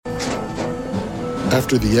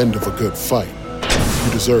After the end of a good fight,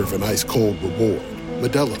 you deserve an ice-cold reward.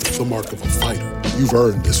 Modelo is the mark of a fighter. You've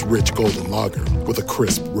earned this rich golden lager with a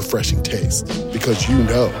crisp, refreshing taste. Because you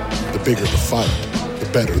know, the bigger the fight, the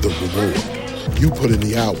better the reward. You put in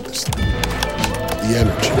the hours, the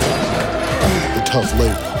energy, the tough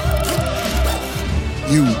labor.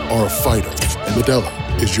 You are a fighter, and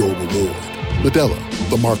Modelo is your reward. Modelo,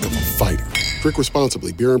 the mark of a fighter. Drink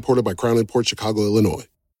responsibly. Beer imported by Crown Imports, Chicago, Illinois.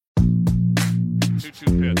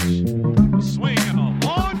 2-2 pitch. Swing and a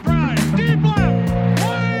long drive. Deep left.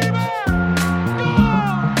 Way back.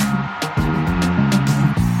 Gone!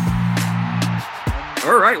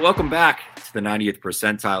 All right, welcome back to the 90th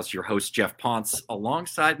Percentile. It's your host, Jeff Ponce.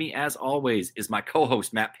 Alongside me, as always, is my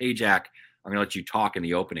co-host, Matt Pajak. I'm going to let you talk in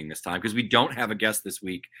the opening this time because we don't have a guest this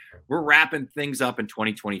week. We're wrapping things up in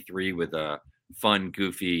 2023 with a fun,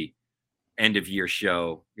 goofy end-of-year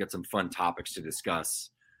show. We got some fun topics to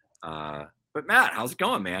discuss. But Matt, how's it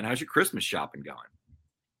going, man? How's your Christmas shopping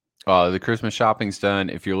going? The Christmas shopping's done.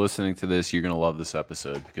 If you're listening to this, you're going to love this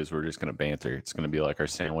episode because we're just going to banter. It's going to be like our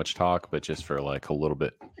sandwich talk, but just for like a little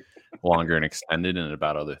bit longer and extended and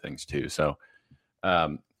about other things too. So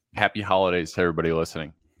happy holidays to everybody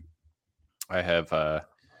listening. I have got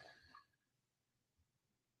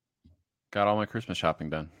all my Christmas shopping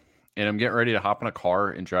done. And I'm getting ready to hop in a car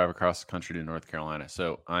and drive across the country to North Carolina.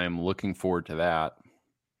 So I am looking forward to that.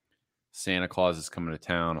 Santa Claus is coming to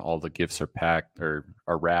town. All the gifts are packed or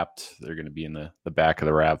are wrapped. They're going to be in the back of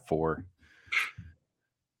the RAV4.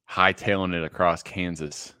 Hightailing it across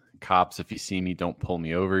Kansas. Cops, if you see me, don't pull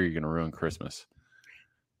me over. You're going to ruin Christmas.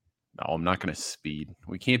 No, I'm not going to speed.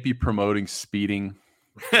 We can't be promoting speeding.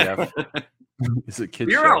 Jeff. It's a kid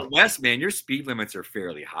You're show. out west, man. Your speed limits are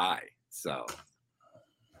fairly high. So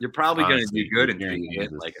you're probably going to do good until you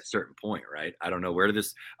hit like a certain point, right? I don't know where to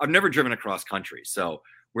this. I've never driven across country. So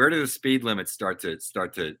where do the speed limits start to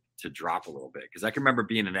drop a little bit? Because I can remember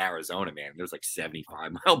being in Arizona, man. There's like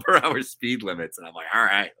 75 mile per hour speed limits, and I'm like, all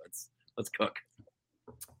right, let's cook.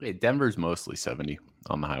 Hey, Denver's mostly 70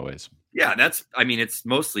 on the highways. Yeah, it's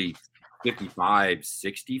mostly 55,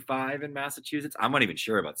 65 in Massachusetts. I'm not even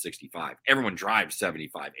sure about 65. Everyone drives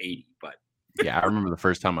 75, 80, but yeah, I remember the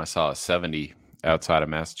first time I saw a 70 outside of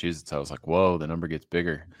Massachusetts. I was like, whoa, the number gets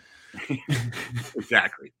bigger.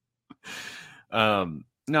 Exactly.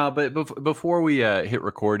 No, but before we hit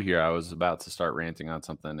record here, I was about to start ranting on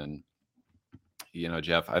something. And, you know,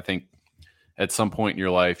 Jeff, I think at some point in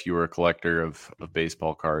your life, you were a collector of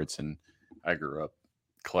baseball cards. And I grew up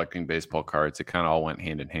collecting baseball cards. It kind of all went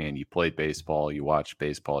hand in hand. You played baseball, you watched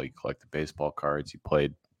baseball, you collected baseball cards, you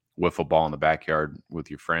played wiffle ball in the backyard with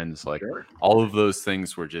your friends. Like Sure. All of those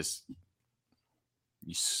things were just,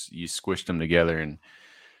 you squished them together. And,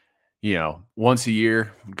 you know, once a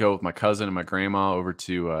year, I'd go with my cousin and my grandma over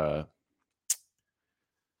to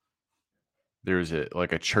there's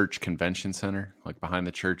a church convention center, like behind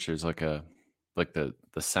the church. There's the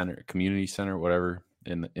center, community center, whatever,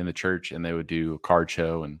 in the church, and they would do a card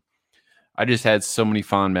show. And I just had so many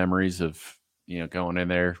fond memories of, you know, going in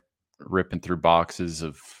there, ripping through boxes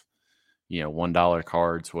of, you know, $1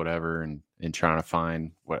 cards, whatever, and trying to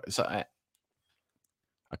find what. So I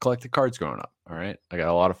collected cards growing up. All right. I got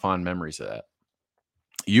a lot of fond memories of that.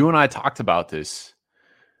 You and I talked about this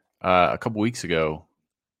a couple weeks ago,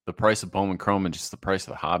 the price of Bowman Chrome and just the price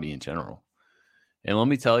of the hobby in general. And let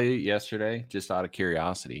me tell you, yesterday, just out of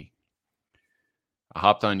curiosity, I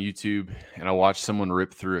hopped on YouTube and I watched someone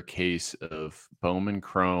rip through a case of Bowman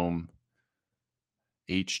Chrome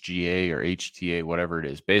HGA or HTA, whatever it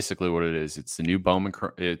is. Basically what it is, it's the new Bowman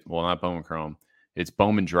Chrome. Well, not Bowman Chrome. It's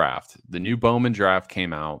Bowman Draft. The new Bowman Draft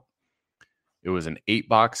came out. It was an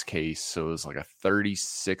 8-box case, so it was like a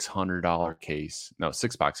 $3,600 case. No,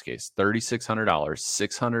 6-box case. $3,600,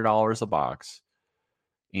 $600 a box.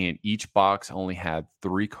 And each box only had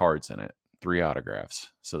 3 cards in it, 3 autographs.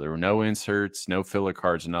 So there were no inserts, no filler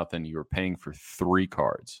cards, nothing. You were paying for 3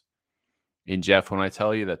 cards. And Jeff, when I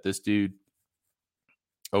tell you that this dude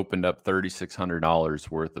opened up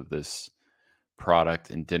 $3,600 worth of this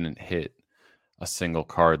product and didn't hit a single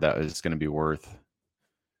card that is going to be worth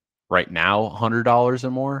right now $100 or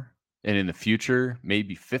more, and in the future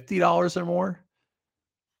maybe $50 or more,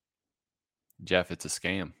 Jeff, it's a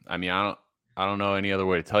scam. I mean, I don't know any other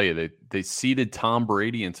way to tell you. They seeded Tom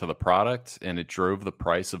Brady into the product, and it drove the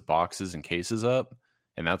price of boxes and cases up,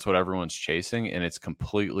 and that's what everyone's chasing. And it's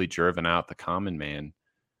completely driven out the common man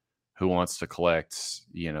who wants to collect,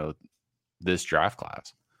 you know, this draft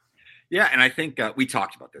class. Yeah, and I think we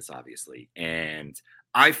talked about this, obviously, and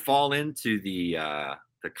I fall into the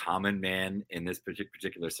common man in this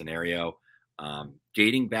particular scenario,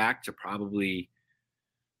 dating back to probably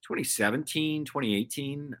 2017,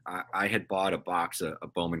 2018, I had bought a box of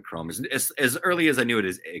Bowman Chrome as early as I knew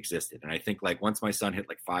it existed. And I think like once my oldest son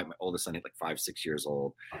hit like 5, 6 years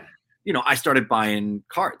old, I started buying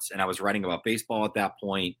cards, and I was writing about baseball at that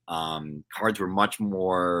point. Cards were much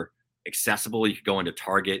more accessible. You could go into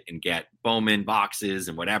Target and get Bowman boxes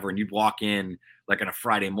and whatever, and you'd walk in like on a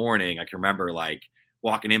Friday morning. I can remember like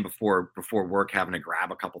walking in before work, having to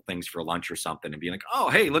grab a couple things for lunch or something and being like, oh,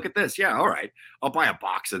 hey, look at this. Yeah, all right. I'll buy a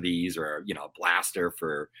box of these, or, a blaster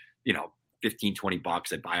for, 15,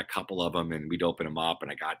 $20. I'd buy a couple of them and we'd open them up, and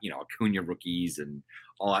I got, Acuna rookies and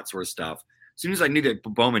all that sort of stuff. As soon as I knew that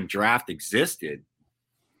Bowman draft existed,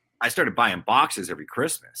 I started buying boxes every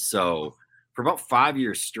Christmas. So for about 5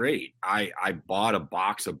 years straight, I bought a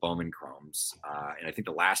box of Bowman Chromes. And I think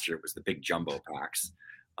the last year it was the big jumbo packs.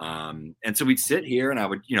 And so we'd sit here, and I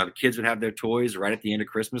would, the kids would have their toys right at the end of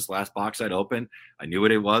Christmas. Last box I'd open, I knew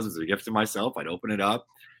what it was. It was a gift to myself. I'd open it up.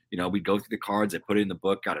 We'd go through the cards. I put it in the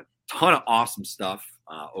book, got a ton of awesome stuff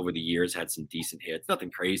over the years, had some decent hits,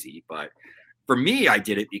 nothing crazy. But for me, I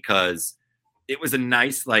did it because it was a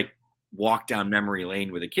nice, like, walk down memory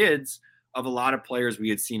lane with the kids of a lot of players we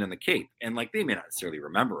had seen on the Cape. And like, they may not necessarily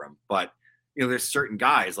remember them, but there's certain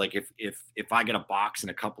guys, like if I get a box in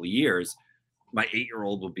a couple of years, my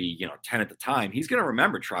 8-year-old will be, 10 at the time. He's going to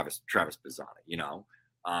remember Travis Bazzana,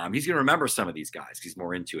 he's going to remember some of these guys. He's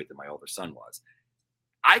more into it than my older son was.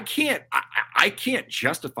 I can't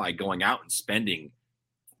justify going out and spending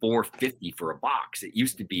 $450 for a box. It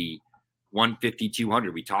used to be $150,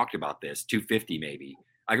 $200. We talked about this, $250 maybe.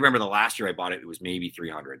 I remember the last year I bought it, it was maybe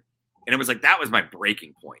 $300. And it was like, that was my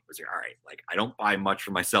breaking point. It was like, all right, like, I don't buy much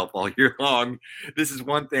for myself all year long. This is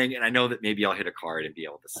one thing. And I know that maybe I'll hit a card and be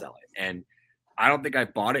able to sell it. And I don't think I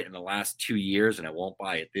bought it in the last 2 years, and I won't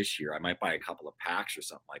buy it this year. I might buy a couple of packs or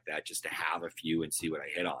something like that just to have a few and see what I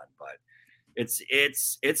hit on. But it's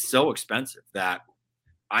so expensive that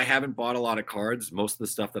I haven't bought a lot of cards. Most of the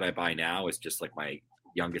stuff that I buy now is just like my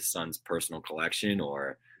youngest son's personal collection,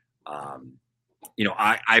 or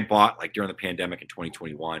I bought, like, during the pandemic in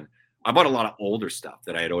 2021, I bought a lot of older stuff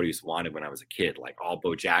that I had always wanted when I was a kid, like all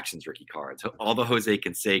Bo Jackson's rookie cards, all the Jose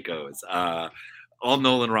Canseco's, all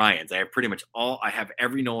Nolan Ryan's. I have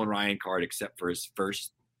every Nolan Ryan card except for his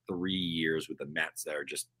first 3 years with the Mets that are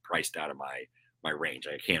just priced out of my range.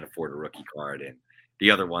 I can't afford a rookie card, and the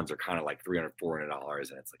other ones are kind of like $300, $400,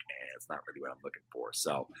 and it's like, it's not really what I'm looking for.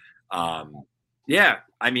 So, I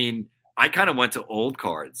kind of went to old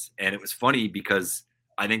cards, and it was funny because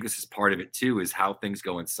I think this is part of it too, is how things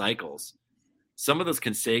go in cycles. Some of those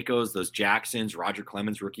Canseco's, those Jacksons, Roger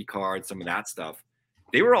Clemens rookie cards, some of that stuff,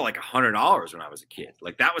 they were all like $100 when I was a kid.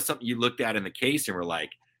 Like, that was something you looked at in the case and were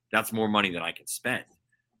like, that's more money than I can spend.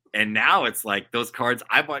 And now it's like those cards.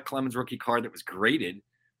 I bought Clemens rookie card that was graded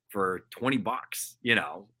for $20,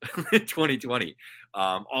 2020.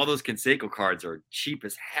 All those Canseco cards are cheap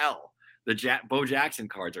as hell. The Bo Jackson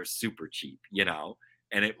cards are super cheap,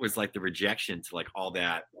 and it was like the rejection to like all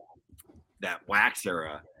that wax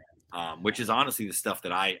era, which is honestly the stuff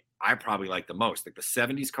that I probably like the most. Like, the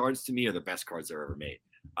 70s cards to me are the best cards they're ever made.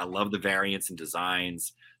 I love the variants and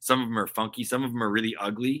designs. Some of them are funky. Some of them are really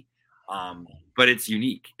ugly. But it's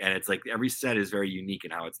unique, and it's like every set is very unique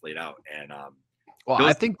in how it's laid out. And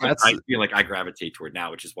I think that's, I feel like I gravitate toward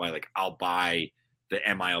now, which is why, like, I'll buy the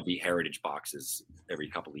MILB heritage boxes every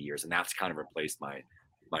couple of years, and that's kind of replaced my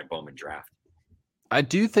Bowman draft. I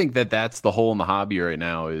do think that that's the hole in the hobby right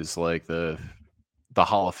now, is like the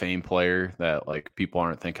Hall of Fame player that like people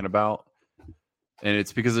aren't thinking about. And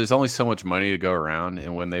it's because there's only so much money to go around.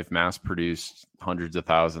 And when they've mass produced hundreds of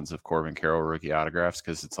thousands of Corbin Carroll rookie autographs,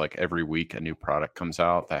 because it's like every week a new product comes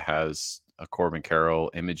out that has a Corbin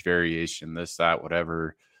Carroll image variation, this, that,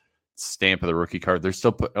 whatever, stamp of the rookie card. They're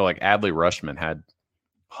still like Adley Rutschman had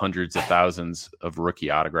hundreds of thousands of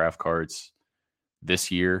rookie autograph cards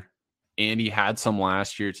this year. And he had some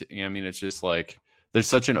last year. It's just like there's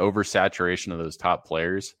such an oversaturation of those top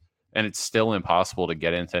players, and it's still impossible to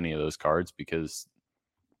get into any of those cards because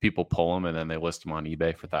people pull them and then they list them on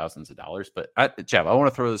eBay for thousands of dollars. But Jeff, I want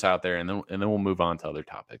to throw this out there, and then we'll move on to other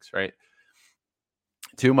topics, right?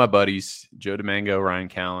 Two of my buddies, Joe Domingo, Ryan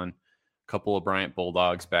Callen, a couple of Bryant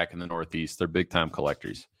Bulldogs back in the Northeast. They're big time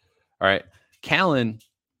collectors. All right. Callen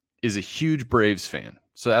is a huge Braves fan.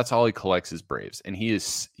 So that's all he collects is Braves. And he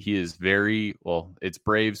is very, well, it's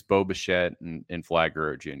Braves, Bo Bichette, and Vlad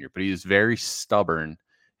Guerrero Jr., but he is very stubborn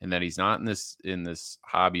in that he's not in this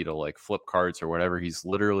hobby to like flip cards or whatever. He's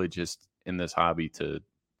literally just in this hobby to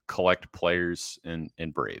collect players and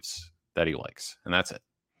Braves that he likes. And that's it.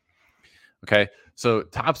 Okay. So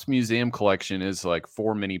Topps Museum collection is like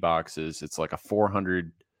 4 mini boxes. It's like a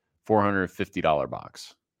 $450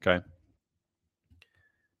 box. Okay.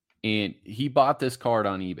 And he bought this card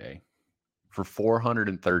on eBay for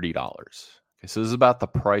 $430. Okay, so this is about the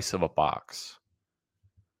price of a box.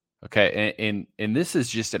 Okay, and this is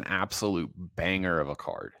just an absolute banger of a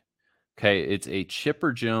card. Okay, it's a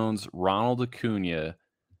Chipper Jones, Ronald Acuna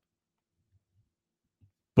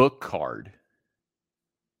book card,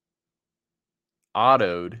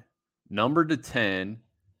 autoed, numbered to 10,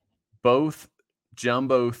 both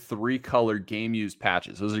jumbo 3-colored game used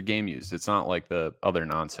patches. Those are game used. It's not like the other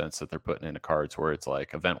nonsense that they're putting into cards where it's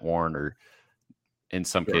like event worn or in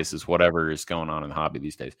some cases whatever is going on in the hobby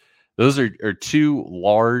these days. Those are 2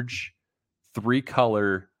 large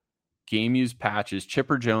 3-color game used patches.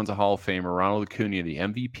 Chipper Jones, a Hall of Famer, Ronald Acuna, the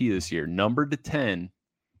MVP this year, numbered to 10.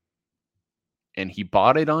 And he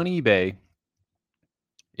bought it on eBay.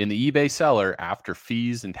 In the eBay seller, after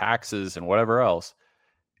fees and taxes and whatever else,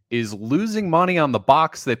 is losing money on the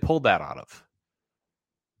box they pulled that out of.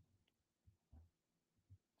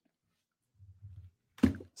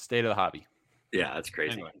 State of the hobby. Yeah, that's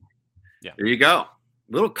crazy. Anyway, yeah. There you go.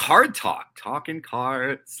 Little card talk. Talking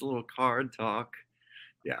cards, little card talk.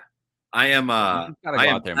 Yeah. I am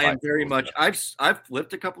very much I've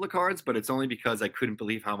flipped a couple of cards, but it's only because I couldn't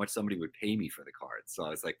believe how much somebody would pay me for the cards. So I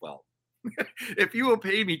was like, well, if you will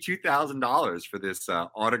pay me $2,000 for this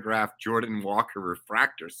autographed Jordan Walker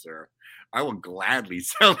refractor, sir, I will gladly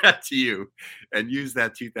sell that to you and use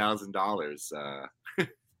that $2,000.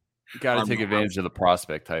 You got to take advantage of the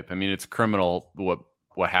prospect type. I mean, it's criminal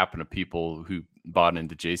what happened to people who bought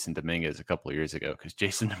into Jason Dominguez a couple of years ago, because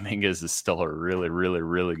Jason Dominguez is still a really, really,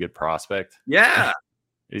 really good prospect. Yeah.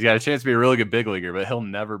 He's got a chance to be a really good big leaguer, but he'll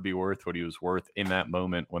never be worth what he was worth in that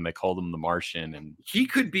moment when they called him the Martian. And he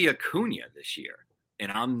could be Acuna this year,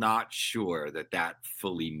 and I'm not sure that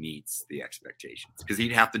fully meets the expectations, because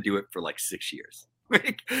he'd have to do it for like 6 years.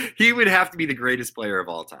 He would have to be the greatest player of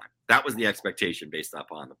all time. That was the expectation based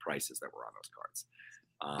upon the prices that were on those cards.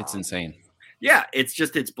 It's insane. Yeah,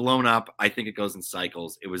 it's blown up. I think it goes in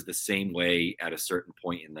cycles. It was the same way at a certain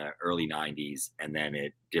point in the early 90s, and then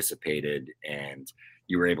it dissipated, and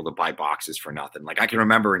you were able to buy boxes for nothing. Like, I can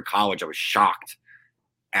remember in college, I was shocked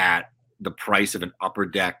at the price of an Upper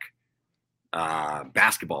Deck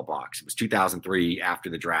basketball box. It was 2003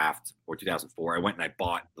 after the draft, or 2004. I went and I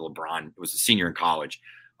bought the LeBron. It was a senior in college.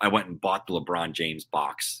 I went and bought the LeBron James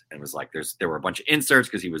box, and it was like there were a bunch of inserts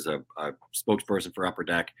because he was a spokesperson for Upper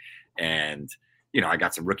Deck. And, I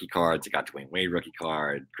got some rookie cards. I got Dwayne Wade rookie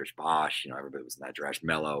card, Chris Bosh, everybody was in that direction,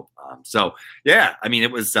 Melo. So yeah, I mean,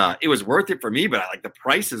 it was worth it for me, but the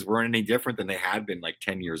prices weren't any different than they had been like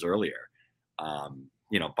 10 years earlier.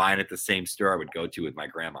 Buying at the same store I would go to with my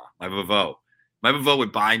grandma, my Vavo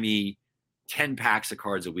would buy me 10 packs of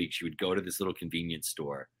cards a week. She would go to this little convenience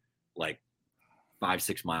store, like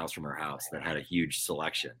 5-6 miles from her house, that had a huge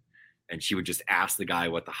selection. And she would just ask the guy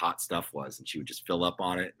what the hot stuff was, and she would just fill up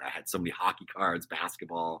on it. And I had so many hockey cards,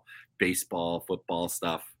 basketball, baseball, football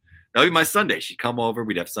stuff. That would be my Sunday. She'd come over.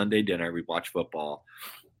 We'd have Sunday dinner. We'd watch football.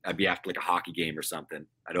 I'd be after like a hockey game or something.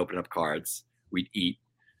 I'd open up cards. We'd eat.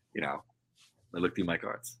 I look through my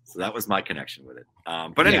cards. So that was my connection with it.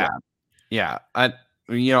 But anyway. Yeah.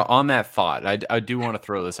 On that thought, I do want to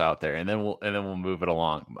throw this out there, and then we'll move it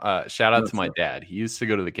along. Shout out to my dad. He used to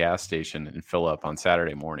go to the gas station and fill up on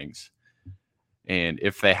Saturday mornings. And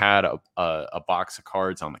if they had a box of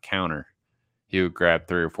cards on the counter, he would grab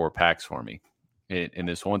 3 or 4 packs for me. And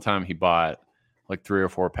this one time he bought like 3 or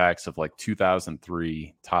 4 packs of like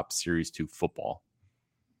 2003 Top Series 2 football.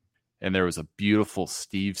 And there was a beautiful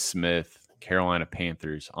Steve Smith Carolina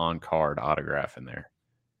Panthers on card autograph in there.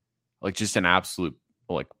 Like just an absolute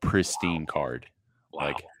like pristine card. Wow.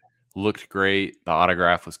 Like looked great. The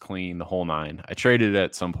autograph was clean, the whole nine. I traded it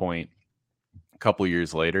at some point a couple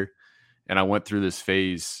years later. And I went through this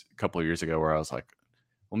phase a couple of years ago where I was like,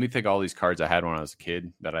 let me take all these cards I had when I was a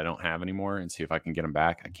kid that I don't have anymore and see if I can get them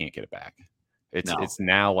back. I can't get it back. It's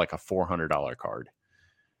now like a $400 card.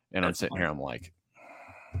 And I'm sitting here, I'm like,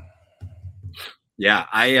 yeah,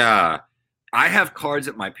 I have cards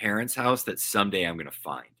at my parents' house that someday I'm going to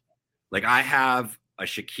find. Like I have a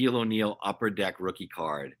Shaquille O'Neal Upper Deck rookie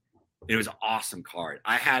card. It was an awesome card.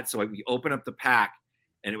 We opened up the pack,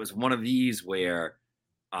 and it was one of these where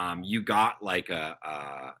you got like a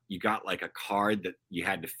card that you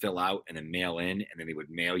had to fill out and then mail in, and then they would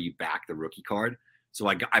mail you back the rookie card. So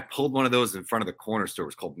I pulled one of those in front of the corner store. It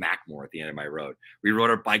was called Mackmore at the end of my road. We rode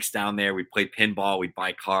our bikes down there. We played pinball. We'd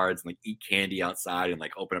buy cards and like eat candy outside and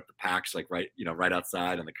like open up the packs like right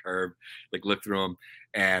outside on the curb, like look through them.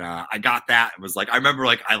 And I got that and was like, I remember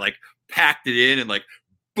like I like packed it in and like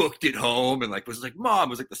booked it home and like was like, Mom, it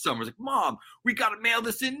was like the summer was like, Mom, we got to mail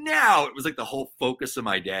this in now. It was like the whole focus of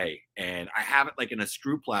my day. And I have it like in a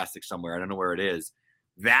screw plastic somewhere. I don't know where it is.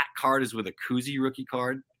 That card is with a Kuzi rookie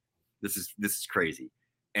card. This is crazy.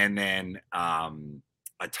 And then a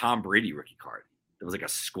Tom Brady rookie card. It was like a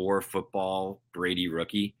Score Football Brady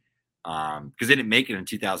rookie. Because they didn't make it in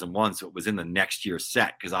 2001, so it was in the next year's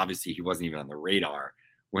set, because obviously he wasn't even on the radar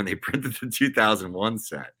when they printed the 2001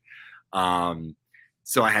 set.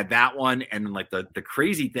 So I had that one, and then like the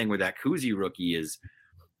crazy thing with that Kuzi rookie is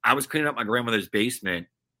I was cleaning up my grandmother's basement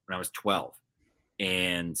when I was 12,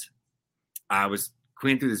 and I was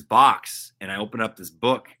cleaning through this box, and I opened up this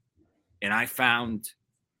book, and I found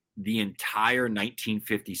the entire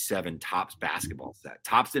 1957 Topps basketball set.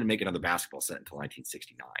 Topps didn't make another basketball set until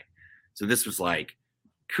 1969. So this was like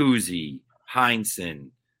Kuzi, Heinsohn,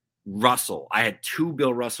 Russell. I had 2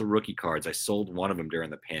 Bill Russell rookie cards. I sold one of them during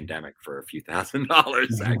the pandemic for a few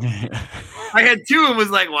 $1,000s. I had 2 and was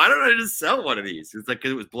like, why don't I just sell one of these? It's like,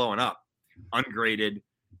 because it was blowing up. Ungraded.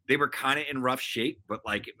 They were kind of in rough shape, but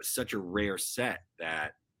like it was such a rare set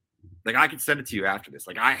that like I could send it to you after this.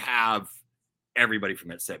 Like I have everybody from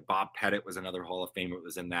that set. Bob Pettit was another Hall of Famer that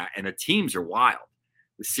was in that. And the teams are wild.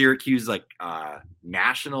 The Syracuse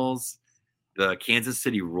Nationals, the Kansas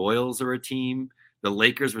City Royals are a team. The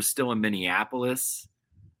Lakers were still in Minneapolis.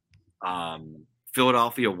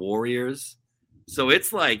 Philadelphia Warriors. So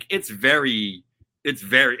it's like a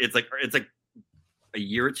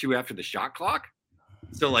year or two after the shot clock.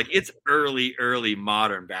 So like it's early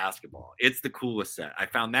modern basketball. It's the coolest set. I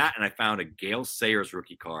found that, and I found a Gale Sayers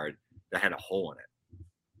rookie card that had a hole in it.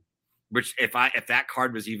 Which if that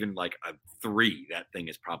card was even like a 3, that thing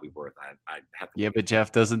is probably worth. I'd have to. Yeah, but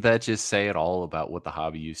Jeff, doesn't that just say it all about what the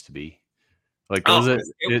hobby used to be? Like,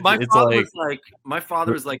 my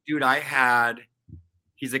father was like, dude, I had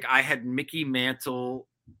Mickey Mantle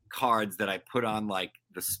cards that I put on like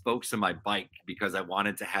the spokes of my bike because I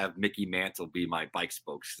wanted to have Mickey Mantle be my bike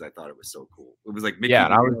spokes because I thought it was so cool. It was like Mickey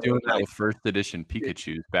and I was Mantle, doing that with first edition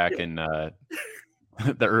Pikachus back in the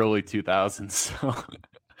early 2000s. So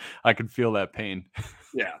I could feel that pain.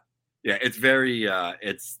 Yeah, it's very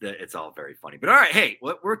it's all very funny. But all right, hey,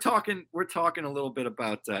 we're talking a little bit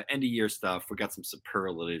about end of year stuff. We got some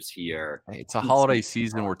superlatives here. Hey, it's a holiday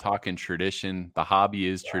season. We're talking tradition. The hobby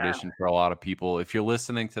is tradition for a lot of people. If you're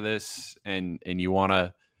listening to this and you want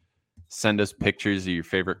to send us pictures of your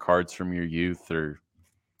favorite cards from your youth, or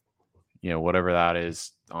whatever that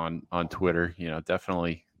is on Twitter,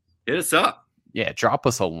 definitely hit us up. Yeah, drop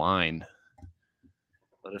us a line.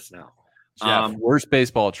 Let us know. Jeff, worst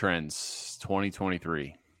baseball trends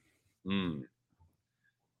 2023.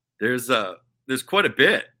 There's quite a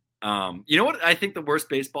bit. You know what I think the worst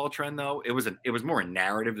baseball trend though? It was more a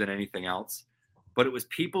narrative than anything else, but it was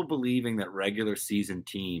people believing that regular season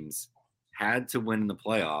teams had to win in the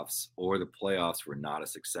playoffs or the playoffs were not a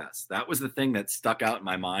success. That was the thing that stuck out in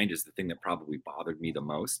my mind, is the thing that probably bothered me the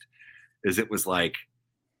most. Is it was like,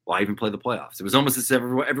 why even play the playoffs? It was almost as if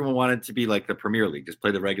everyone wanted to be like the Premier League, just play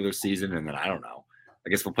the regular season, and then I don't know. I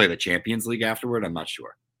guess we'll play the Champions League afterward. I'm not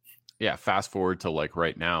sure. Yeah, fast forward to like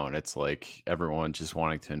right now, and it's like everyone just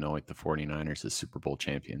wanting to anoint the 49ers as Super Bowl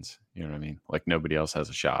champions. You know what I mean? Like nobody else has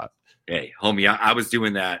a shot. Hey, homie, I was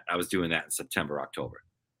doing that. I was doing that in September, October.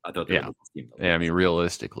 I thought they were the team. Yeah, I mean,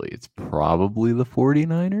 realistically, it's probably the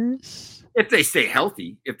 49ers. If they stay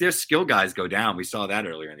healthy, if their skill guys go down, we saw that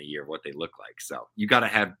earlier in the year, what they look like. So you got to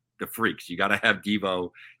have the freaks. You got to have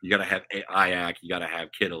Devo. You got to have Ayak. You got to have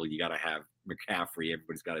Kittle. You got to have McCaffrey.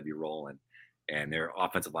 Everybody's got to be rolling. And their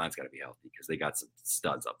offensive line's got to be healthy because they got some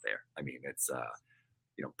studs up there. I mean, it's,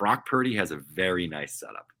 Brock Purdy has a very nice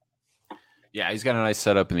setup. Yeah, he's got a nice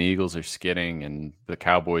setup, and the Eagles are skidding, and the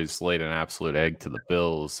Cowboys laid an absolute egg to the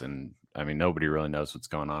Bills. And, I mean, nobody really knows what's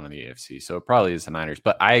going on in the AFC. So it probably is the Niners.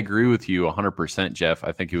 But I agree with you 100%, Jeff.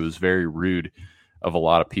 I think it was very rude of a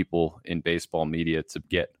lot of people in baseball media to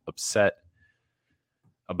get upset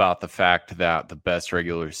about the fact that the best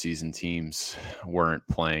regular season teams weren't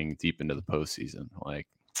playing deep into the postseason. Like,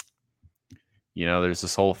 there's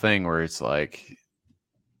this whole thing where it's like,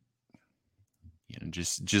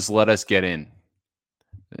 just let us get in.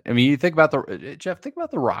 I mean, you think about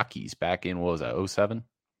the Rockies back in, what was that, 2007?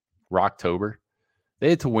 Rocktober. They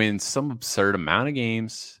had to win some absurd amount of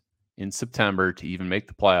games in September to even make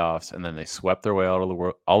the playoffs, and then they swept their way out of the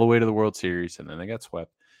world, all the way to the World Series, and then they got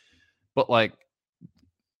swept. But like,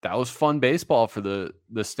 that was fun baseball for the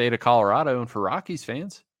state of Colorado and for Rockies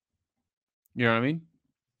fans. You know what I mean?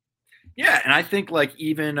 Yeah, and I think like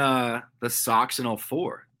even the Sox in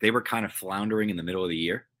 2004, they were kind of floundering in the middle of the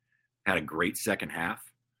year. Had a great second half,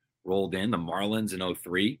 rolled in. The Marlins in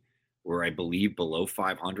 2003, were, I believe, below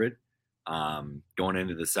 500 going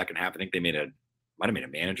into the second half. I think they might have made a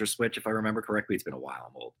manager switch, if I remember correctly. It's been a while.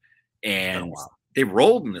 I'm old. And they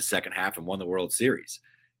rolled in the second half and won the World Series.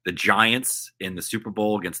 The Giants in the Super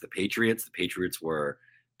Bowl against the Patriots were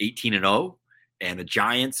 18-0, and the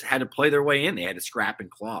Giants had to play their way in. They had to scrap and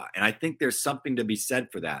claw. And I think there's something to be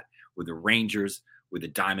said for that with the Rangers, with the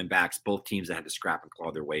Diamondbacks, both teams that had to scrap and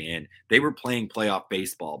claw their way in. They were playing playoff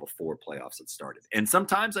baseball before playoffs had started. And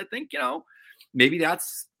sometimes I think, maybe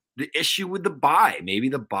that's the issue with the bye. Maybe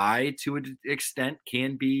the bye to an extent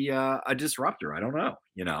can be a disruptor. I don't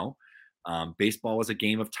know, baseball is a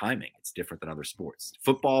game of timing. It's different than other sports.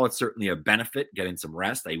 Football, it's certainly a benefit, getting some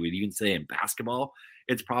rest. I would even say in basketball,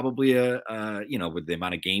 it's probably with the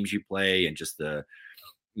amount of games you play and just the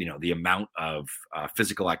amount of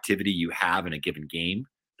physical activity you have in a given game,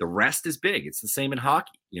 the rest is big. It's the same in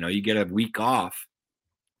hockey. You get a week off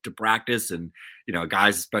to practice, and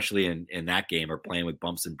guys, especially in that game, are playing with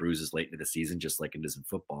bumps and bruises late into the season, just like it is in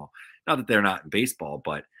football. Not that they're not in baseball,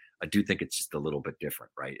 but I do think it's just a little bit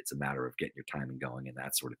different, right? It's a matter of getting your timing going and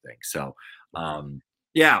that sort of thing. So,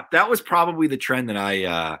 that was probably the trend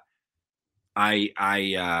that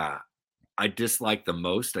I dislike the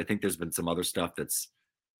most. I think there's been some other stuff that's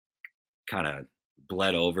kind of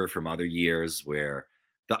bled over from other years, where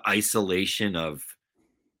the isolation of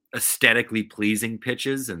aesthetically pleasing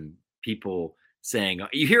pitches and people saying,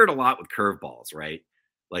 you hear it a lot with curveballs, right?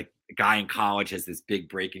 Like a guy in college has this big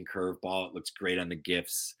breaking curveball. It looks great on the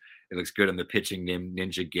GIFs. It looks good on the pitching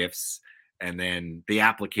ninja GIFs. And then the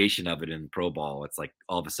application of it in pro ball, it's like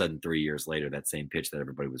all of a sudden 3 years later, that same pitch that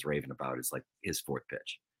everybody was raving about is like his fourth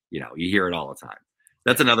pitch. You hear it all the time.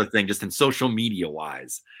 That's another thing, just in social media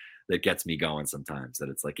wise, that gets me going sometimes, that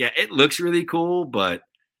it's like, yeah, it looks really cool, but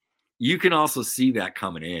you can also see that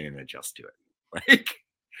coming in and adjust to it.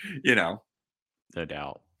 No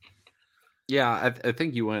doubt. Yeah, I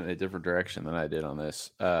think you went in a different direction than I did on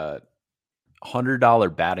this.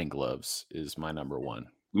 $100 batting gloves is my number one.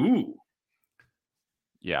 Ooh.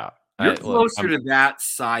 Yeah. You're closer to that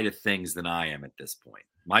side of things than I am at this point.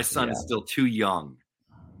 My son is still too young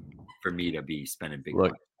for me to be spending big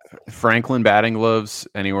money. Franklin batting gloves,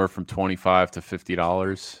 anywhere from $25 to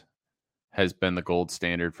 $50, has been the gold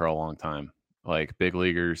standard for a long time. Like big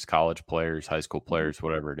leaguers, college players, high school players,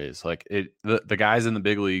 whatever it is. Like the guys in the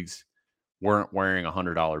big leagues weren't wearing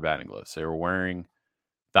 $100 batting gloves. They were wearing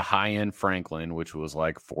the high end Franklin, which was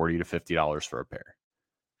like $40 to $50 for a pair.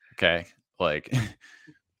 Okay. Like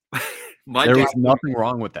there was nothing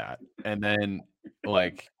wrong with that. And then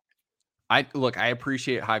I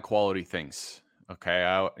appreciate high quality things. Okay.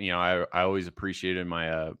 I always appreciated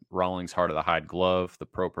my Rawlings Heart of the Hide glove. The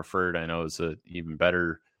Pro Preferred, I know, is an even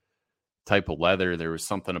better type of leather. There was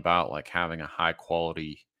something about like having a high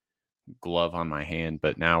quality glove on my hand,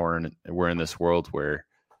 but now we're in this world where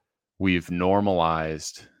we've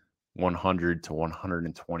normalized $100 to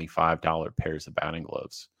 $125 pairs of batting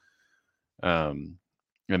gloves. And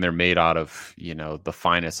they're made out of, the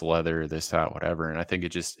finest leather, this, that, whatever. And I think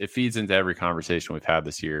it feeds into every conversation we've had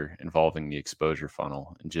this year involving the exposure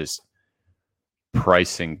funnel and just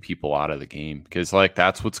pricing people out of the game. Because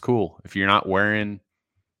that's what's cool. If you're not wearing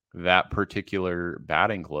that particular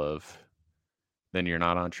batting glove, then you're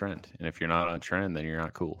not on trend. And if you're not on trend, then you're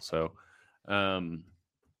not cool. So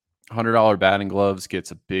 $100 batting gloves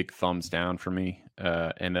gets a big thumbs down for me.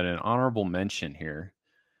 And then an honorable mention here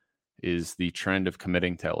is the trend of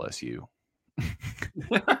committing to LSU.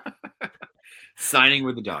 Signing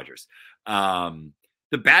with the Dodgers.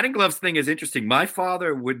 The batting gloves thing is interesting. My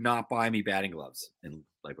father would not buy me batting gloves when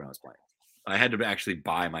I was playing. I had to actually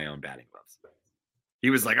buy my own batting gloves. He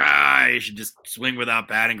was like, you should just swing without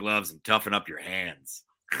batting gloves and toughen up your hands.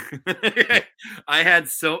 I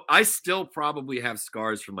still probably have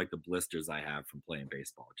scars from the blisters I have from playing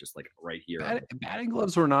baseball, just right here. Batting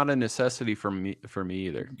gloves were not a necessity for me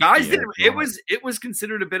either. Guys, it was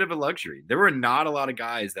considered a bit of a luxury. There were not a lot of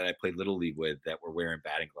guys that I played Little League with that were wearing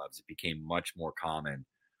batting gloves. It became much more common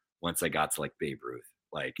once I got to Babe Ruth.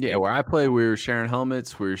 Where I played, we were sharing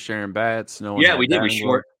helmets, we were sharing bats. We did. We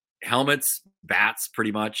short helmets, bats,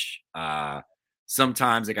 pretty much.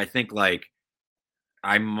 Sometimes I think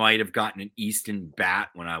I might have gotten an Easton bat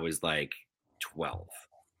when I was 12.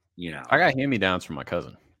 I got hand-me-downs from my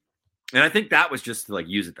cousin, and I think that was just to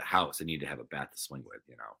use at the house. I needed to have a bat to swing with.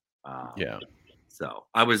 Yeah. So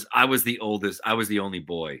I was the oldest. I was the only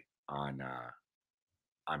boy on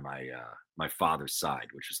my father's side,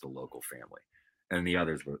 which is the local family, and the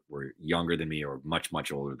others were younger than me or much,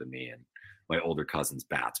 much older than me. And my older cousin's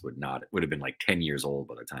bats would have been like 10 years old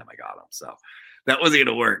by the time I got them. So that wasn't going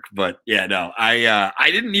to work. But yeah, no,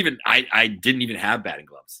 I didn't even have batting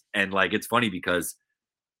gloves. And like, it's funny because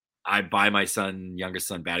I buy my youngest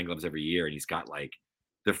son batting gloves every year, and he's got like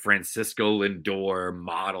the Francisco Lindor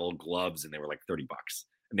model gloves, and they were like $30.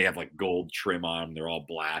 And they have like gold trim on them. They're all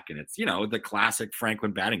black. And it's, the classic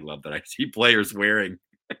Franklin batting glove that I see players wearing.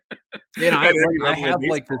 And I have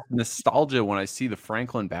like this nostalgia when I see the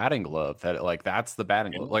Franklin batting glove that like that's the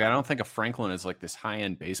batting glove. Like I don't think of Franklin as like this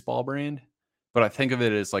high-end baseball brand, but I think of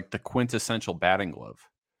it as like the quintessential batting glove.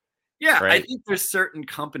 Yeah, right? I think there's certain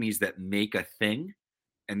companies that make a thing,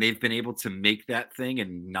 and they've been able to make that thing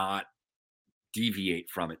and not deviate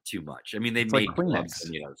from it too much. I mean, they make gloves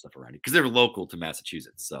and other stuff around it because they're local to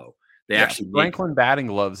Massachusetts, so they actually Franklin batting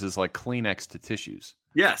gloves is like Kleenex to tissues.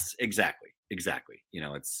 Yes, exactly.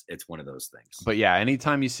 It's one of those things. But yeah,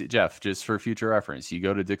 anytime you see Jeff, just for future reference, you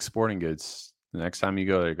go to Dick's Sporting Goods. The next time you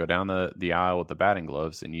go there, go down the aisle with the batting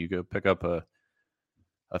gloves, and you go pick up a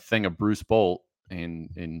thing of Bruce Bolt, and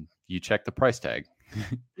you check the price tag.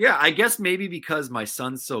 Yeah, I guess maybe because my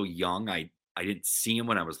son's so young, I didn't see him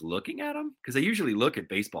when I was looking at him, because I usually look at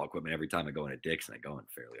baseball equipment every time I go into Dick's, and I go in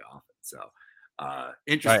fairly often. So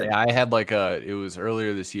interesting. I had like it was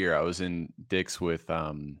earlier this year. I was in Dick's with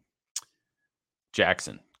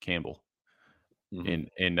Jackson Campbell. Mm-hmm.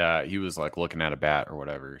 And he was like looking at a bat or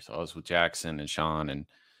whatever. So I was with Jackson and Sean, and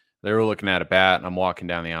they were looking at a bat, and I'm walking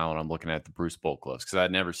down the aisle and I'm looking at the Bruce Bolt gloves because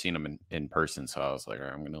I'd never seen them in person. So I was like, all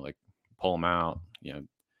right, I'm going to like pull them out,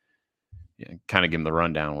 kind of give them the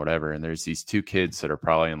rundown, whatever. And there's these two kids that are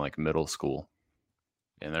probably in like middle school,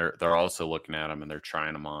 and they're also looking at them and they're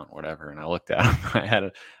trying them on, whatever. And I looked at them. I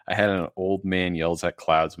had an old man yells at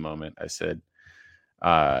clouds moment. I said,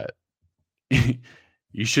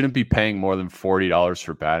 you shouldn't be paying more than $40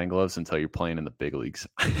 for batting gloves until you're playing in the big leagues.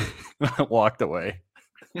 I walked away.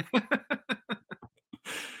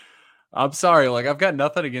 I'm sorry. Like, I've got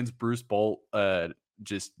nothing against Bruce Bolt,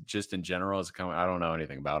 just in general as a company. I don't know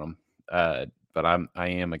anything about him. But I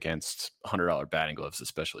am against $100 batting gloves,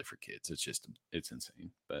 especially for kids. It's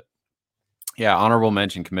insane. But yeah, honorable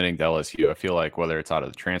mention committing to LSU. I feel like whether it's out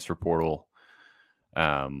of the transfer portal, or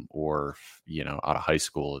out of high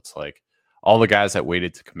school, it's like all the guys that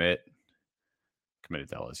waited to committed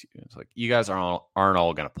to LSU. It's like, you guys aren't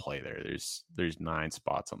all going to play there. There's 9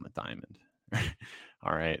 spots on the diamond.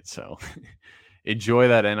 All right, so enjoy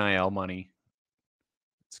that NIL money.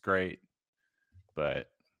 It's great, but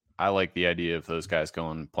I like the idea of those guys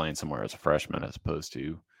going and playing somewhere as a freshman as opposed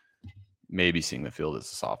to maybe seeing the field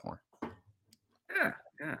as a sophomore. Yeah,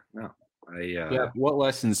 no. What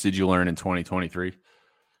lessons did you learn in 2023?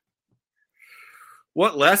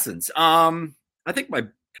 What lessons? I think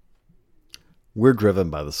We're driven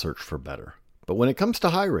by the search for better. But when it comes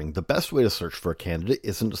to hiring, the best way to search for a candidate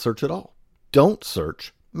isn't to search at all. Don't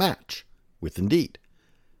search, match with Indeed.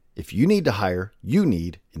 If you need to hire, you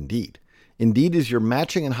need Indeed. Indeed is your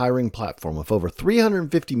matching and hiring platform with over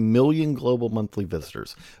 350 million global monthly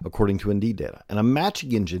visitors, according to Indeed data, and a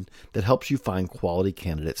matching engine that helps you find quality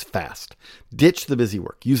candidates fast. Ditch the busy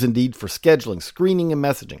work. Use Indeed for scheduling, screening, and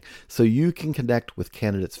messaging so you can connect with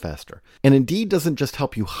candidates faster. And Indeed doesn't just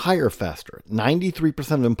help you hire faster.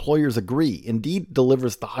 93% of employers agree Indeed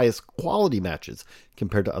delivers the highest quality matches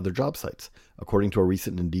compared to other job sites, according to a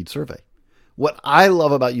recent Indeed survey. What I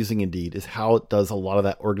love about using Indeed is how it does a lot of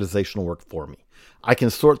that organizational work for me. I can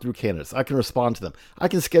sort through candidates. I can respond to them. I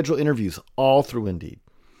can schedule interviews all through Indeed.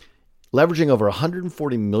 Leveraging over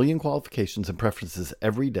 140 million qualifications and preferences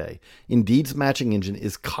every day, Indeed's matching engine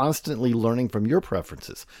is constantly learning from your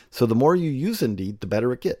preferences. So the more you use Indeed, the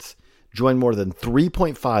better it gets. Join more than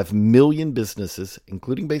 3.5 million businesses,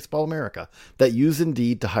 including Baseball America, that use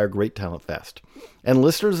Indeed to hire great talent fast. And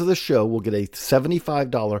listeners of the show will get a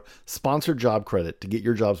 $75 sponsored job credit to get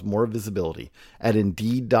your jobs more visibility at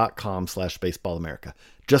Indeed.com/BaseballAmerica.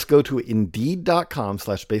 Just go to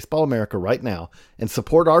Indeed.com/BaseballAmerica right now and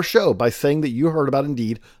support our show by saying that you heard about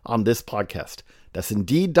Indeed on this podcast. That's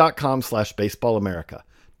Indeed.com/BaseballAmerica.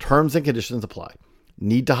 Terms and conditions apply.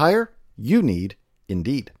 Need to hire? You need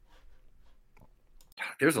Indeed.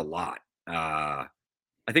 There's a lot. I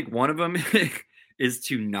think one of them is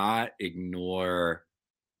to not ignore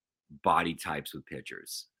body types with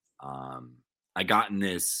pitchers. I got in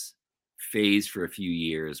this phase for a few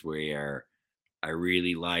years where I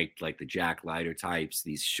really liked like the Jack Leiter types,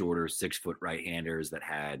 these shorter 6-foot right-handers that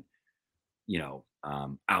had,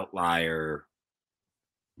 outlier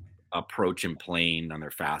approach and plane on their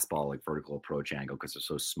fastball, like vertical approach angle, because they're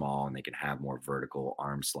so small and they can have more vertical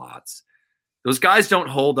arm slots. those guys don't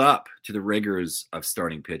hold up to the rigors of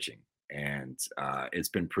starting pitching. And it's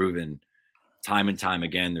been proven time and time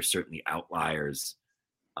again. There's certainly outliers.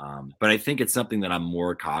 But I think it's something that I'm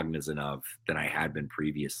more cognizant of than I had been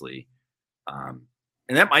previously. And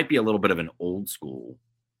that might be a little bit of an old school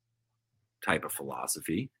type of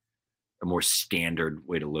philosophy, a more standard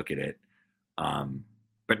way to look at it.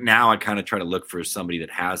 But now I kind of try to look for somebody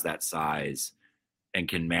that has that size and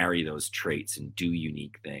can marry those traits and do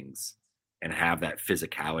unique things and have that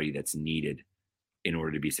physicality that's needed in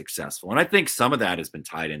order to be successful. And I think some of that has been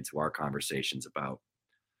tied into our conversations about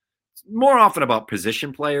more often about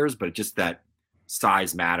position players, but just that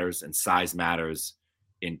size matters, and size matters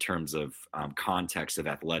in terms of context of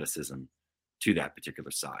athleticism to that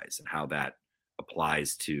particular size and how that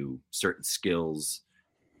applies to certain skills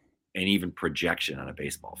and even projection on a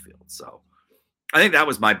baseball field. So I think that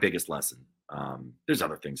was my biggest lesson. There's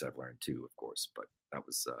other things I've learned too, of course, but that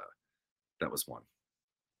was one.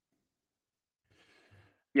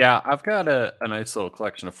 Yeah, I've got a nice little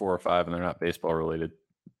collection of 4 or 5, and they're not baseball related.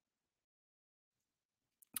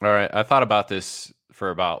 All right, I thought about this for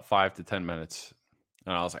about 5 to 10 minutes,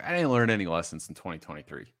 and I was like, I didn't learn any lessons in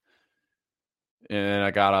 2023. And I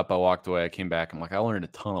got up, I walked away, I came back, I'm like, I learned a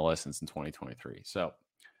ton of lessons in 2023. So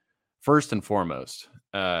first and foremost,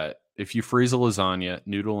 if you freeze a lasagna,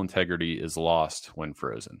 noodle integrity is lost when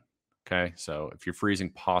frozen. Okay, so if you're freezing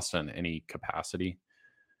pasta in any capacity,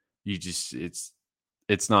 it's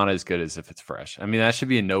not as good as if it's fresh. I mean, that should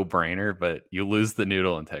be a no-brainer, but you lose the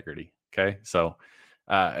noodle integrity. Okay, so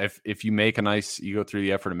if you make you go through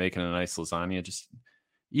the effort of making a nice lasagna, just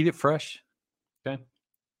eat it fresh. Okay,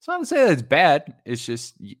 it's not to say that it's bad. It's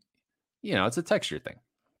just it's a texture thing.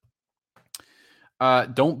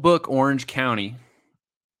 Don't book Orange County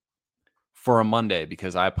for a Monday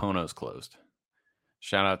because Ipono's closed.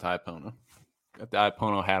 Shout out to Ipono. Got the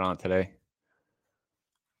Ipono hat on today.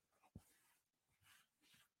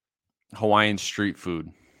 Hawaiian street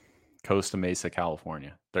food, Costa Mesa,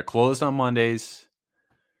 California. They're closed on Mondays.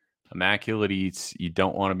 Immaculate Eats. You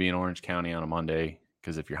don't want to be in Orange County on a Monday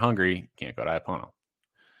because if you're hungry, you can't go to Ipono.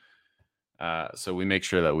 So we make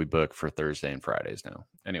sure that we book for Thursday and Fridays now.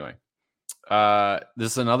 Anyway,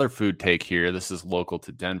 this is another food take here. This is local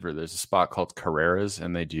to Denver. There's a spot called Carrera's,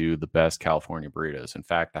 and they do the best California burritos. In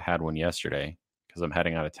fact, I had one yesterday because I'm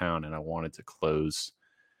heading out of town, and I wanted to close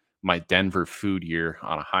my Denver food year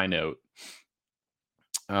on a high note.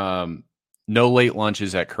 No late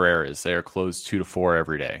lunches at Carrera's. They are closed 2 to 4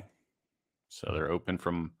 every day. So they're open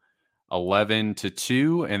from 11 to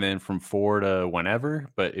 2 and then from 4 to whenever.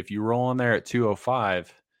 But if you roll in there at 2:05,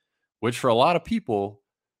 which for a lot of people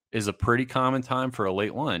is a pretty common time for a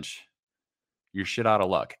late lunch, you're shit out of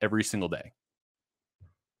luck every single day.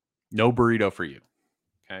 No burrito for you.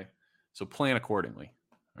 Okay. So plan accordingly.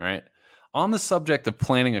 All right. On the subject of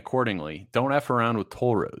planning accordingly, don't F around with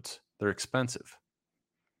toll roads. They're expensive.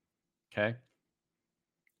 Okay.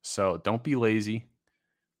 So don't be lazy.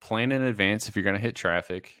 Plan in advance if you're going to hit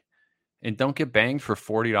traffic. And don't get banged for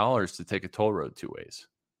 $40 to take a toll road 2 ways.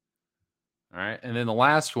 All right. And then the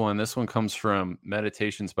last one, this one comes from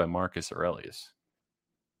Meditations by Marcus Aurelius.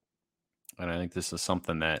 And I think this is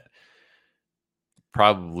something that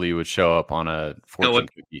probably would show up on a fortune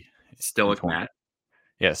cookie. Stoic Matt.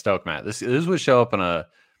 Yeah, Stoic Matt. This would show up on a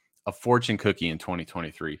fortune cookie in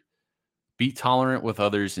 2023. Be tolerant with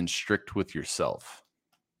others and strict with yourself.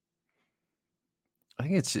 I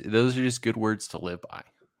think those are just good words to live by,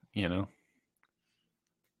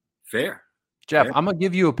 Fair. Jeff, Fair. I'm going to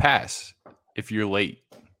give you a pass if you're late.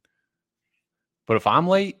 But if I'm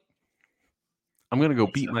late, I'm going to go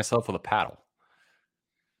beat myself with a paddle.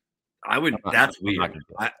 That's weird.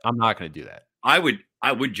 I'm not going to do that. I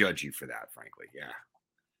would judge you for that, frankly. Yeah.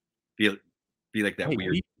 Be like that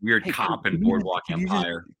weird cop in Boardwalk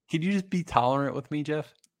Empire. Could you just be tolerant with me,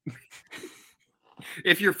 Jeff?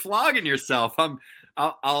 If you're flogging yourself,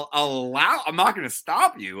 I'll allow. I'm not going to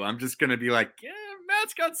stop you. I'm just going to be like, yeah,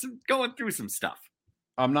 Matt's got going through some stuff.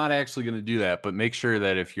 I'm not actually going to do that, but make sure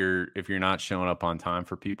that if you're not showing up on time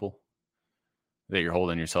for people, that you're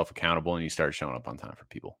holding yourself accountable and you start showing up on time for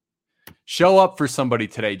people. Show up for somebody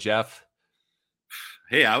today, Jeff.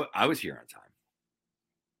 Hey, I was here on time.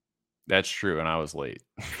 That's true, and I was late.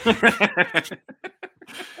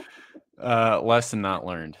 Lesson not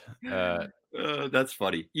learned. That's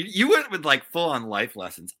funny. You went with like full on life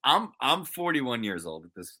lessons. I'm 41 years old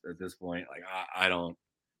at this point. Like I don't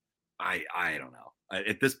know.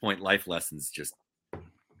 At this point, life lessons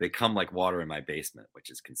they come like water in my basement, which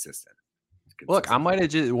is consistent. Look, I might have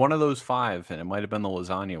just one of those 5, and it might have been the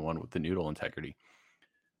lasagna one with the noodle integrity.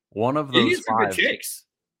 One of those 5 shakes.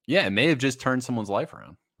 Yeah, it may have just turned someone's life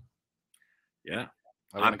around. Yeah.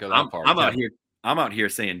 I wouldn't go that far. I'm out here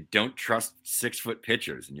saying don't trust 6-foot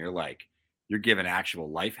pitchers, and you're giving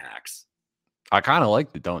actual life hacks. I kind of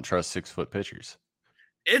like the don't trust 6-foot pitchers.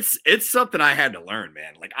 It's something I had to learn,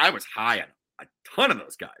 man. Like I was high on a ton of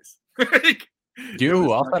those guys. Do you know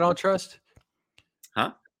who else I don't trust?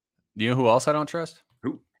 Huh? Do you know who else I don't trust?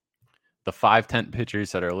 Who? The 5'10"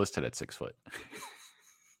 pitchers that are listed at 6 foot.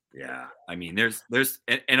 Yeah, I mean, there's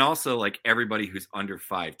and also like everybody who's under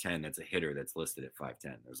 5'10" that's a hitter that's listed at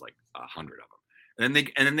 5'10". There's like 100 of them, and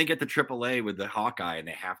then they get the AAA with the Hawkeye, and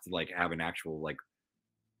they have to like have an actual like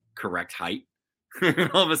correct height.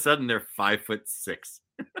 All of a sudden, they're 5'6".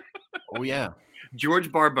 Oh yeah,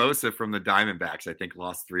 George Barbosa from the Diamondbacks, I think,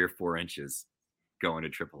 lost 3 or 4 inches going to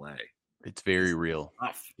AAA. it's very real.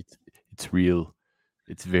 Tough. It's real.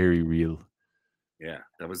 It's very real. Yeah,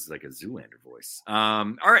 that was like a Zoolander voice.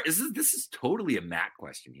 All right, this is totally a Matt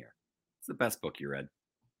question here. What's the best book you read?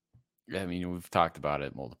 I mean, we've talked about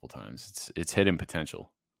it multiple times. It's Hidden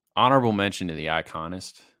Potential. Honorable mention to The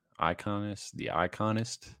Iconist. I think I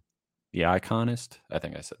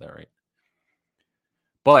said that right.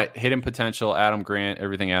 But Hidden Potential, Adam Grant,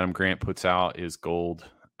 everything Adam Grant puts out is gold.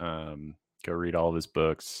 Go read all of his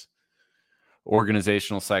books.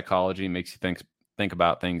 Organizational psychology makes you think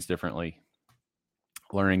about things differently.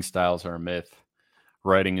 Learning styles are a myth.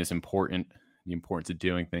 Writing is important. The importance of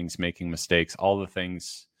doing things, making mistakes, all the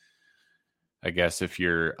things. I guess if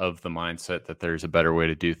you're of the mindset that there's a better way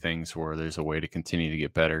to do things or there's a way to continue to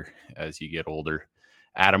get better as you get older,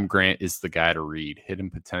 Adam Grant is the guy to read.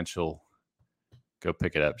 Hidden Potential. Go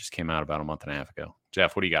pick it up. Just came out about a month and a half ago.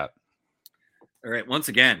 Jeff, what do you got? All right. Once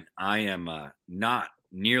again, I am not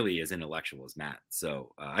nearly as intellectual as Matt.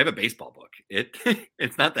 So I have a baseball book.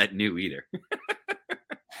 It's not that new either.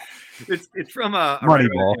 It's from a writer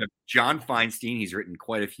named John Feinstein. He's written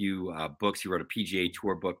quite a few books. He wrote a PGA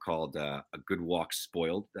Tour book called A Good Walk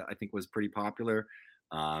Spoiled that I think was pretty popular.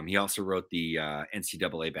 He also wrote the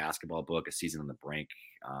NCAA basketball book, A Season on the Brink,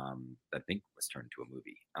 that I think was turned into a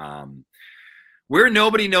movie. Where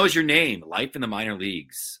Nobody Knows Your Name, Life in the Minor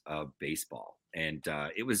Leagues of Baseball. And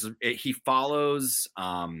he follows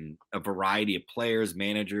a variety of players,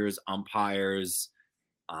 managers, umpires.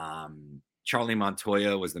 Charlie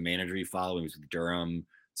Montoya was the manager he followed. He was with Durham.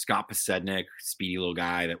 Scott Pasednik, speedy little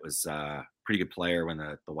guy that was a pretty good player when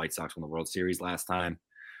the White Sox won the World Series last time.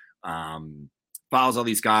 Follows all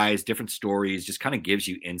these guys, different stories, just kind of gives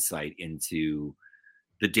you insight into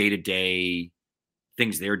the day-to-day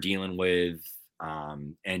things they're dealing with,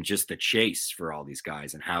 and just the chase for all these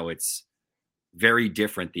guys and how it's very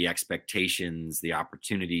different, the expectations, the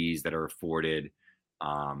opportunities that are afforded.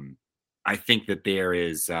 I think that there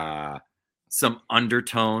is some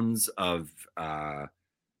undertones of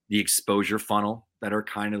the exposure funnel that are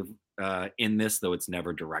kind of in this, though it's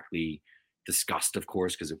never directly discussed, of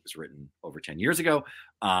course, because it was written over 10 years ago.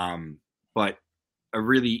 But a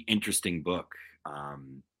really interesting book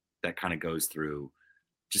that kind of goes through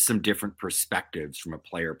just some different perspectives from a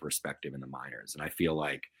player perspective in the minors. And I feel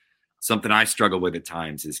like something I struggle with at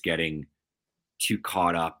times is getting too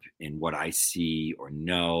caught up in what I see or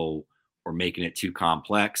know, or making it too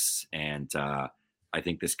complex. And I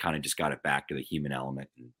think this kind of just got it back to the human element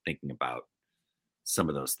and thinking about some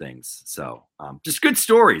of those things. So just good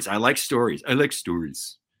stories. I like stories.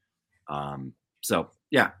 So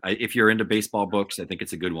yeah, if you're into baseball books, I think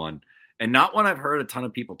it's a good one. And not one I've heard a ton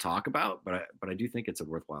of people talk about, but I do think it's a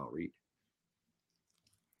worthwhile read.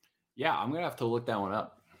 Yeah, I'm going to have to look that one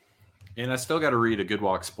up. And I still got to read A Good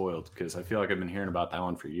Walk Spoiled because I feel like I've been hearing about that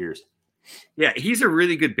one for years. Yeah, he's a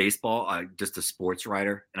really good baseball, just a sports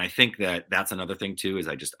writer. And I think that that's another thing too, is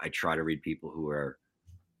I try to read people who are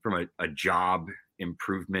from a job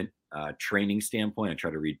improvement training standpoint. I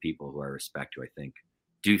try to read people who I respect, who I think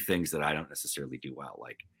do things that I don't necessarily do well,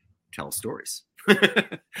 like tell stories.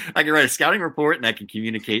 I can write a scouting report and I can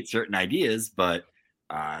communicate certain ideas, but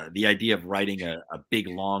the idea of writing a big,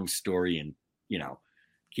 long story and,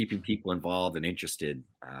 keeping people involved and interested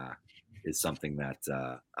is something that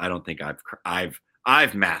I don't think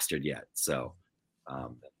I've mastered yet. So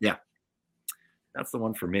yeah, that's the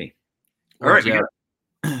one for me. All right.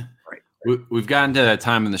 We've gotten to that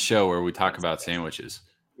time in the show where we talk about sandwiches.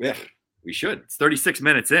 Yeah, we should. It's 36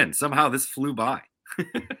 minutes in. Somehow this flew by.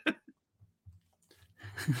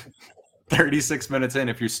 36 minutes in.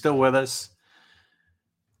 If you're still with us,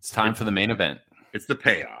 it's time for the main event. It's the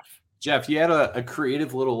payoff. Jeff, you had a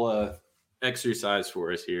creative little exercise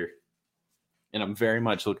for us here, and I'm very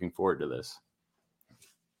much looking forward to this.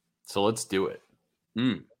 So let's do it.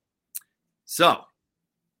 So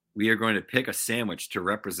we are going to pick a sandwich to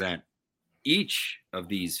represent each of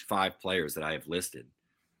these 5 players that I have listed.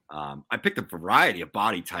 I picked a variety of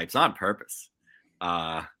body types on purpose.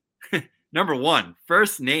 Number one,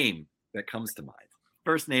 first name that comes to mind.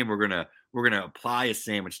 First name we're gonna apply a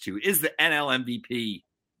sandwich to is the NL MVP.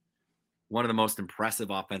 One of the most impressive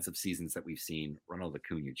offensive seasons that we've seen, Ronald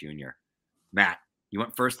Acuna Jr. Matt, you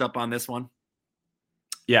went first up on this one?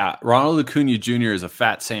 Yeah, Ronald Acuna Jr. is a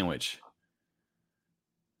fat sandwich.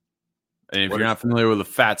 And if you're not familiar with a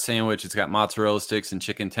fat sandwich, it's got mozzarella sticks and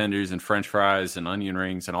chicken tenders and French fries and onion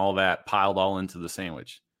rings and all that piled all into the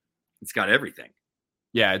sandwich. It's got everything.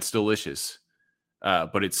 Yeah, it's delicious,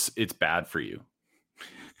 but it's bad for you.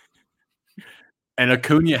 And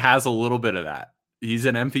Acuna has a little bit of that. He's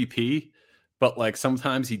an MVP, but like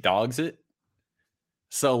sometimes he dogs it.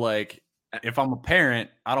 So like if I'm a parent,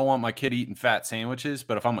 I don't want my kid eating fat sandwiches,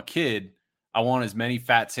 but if I'm a kid, I want as many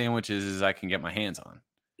fat sandwiches as I can get my hands on.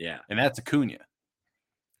 Yeah. And that's Acuna.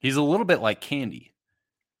 He's a little bit like candy.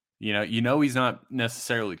 You know he's not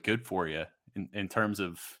necessarily good for you in terms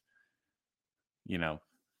of,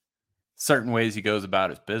 certain ways he goes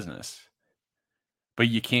about his business. But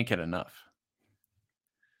you can't get enough.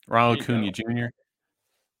 Ronald Acuna Jr.,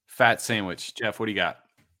 fat sandwich. Jeff, what do you got?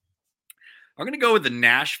 I'm going to go with the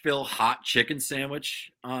Nashville hot chicken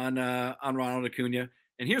sandwich on Ronald Acuna.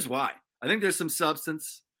 And here's why. I think there's some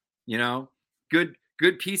substance, good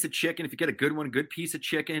piece of chicken. If you get a good one, good piece of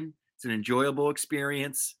chicken, it's an enjoyable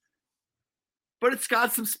experience. But it's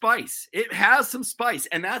got some spice. It has some spice.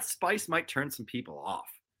 And that spice might turn some people off.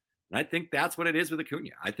 And I think that's what it is with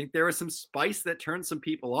Acuna. I think there is some spice that turns some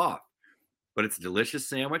people off. But it's a delicious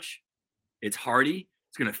sandwich. It's hearty.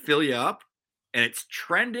 It's going to fill you up. And it's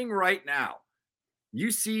trending right now. You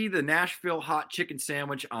see the Nashville hot chicken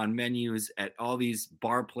sandwich on menus at all these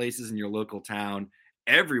bar places in your local town,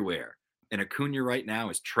 everywhere. And Acuna right now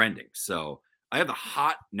is trending. So I have a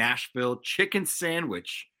hot Nashville chicken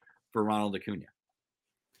sandwich for Ronald Acuna.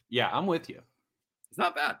 Yeah, I'm with you. It's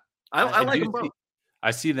not bad. I like them both.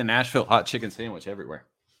 I see the Nashville hot chicken sandwich everywhere.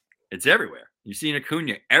 It's everywhere. You see an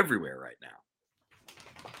Acuna everywhere right now.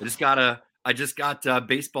 I just got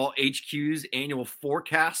Baseball HQ's annual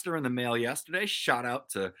forecaster in the mail yesterday. Shout out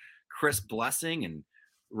to Chris Blessing and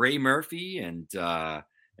Ray Murphy and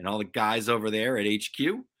all the guys over there at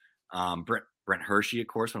HQ. Brent Hershey, of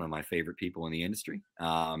course, one of my favorite people in the industry.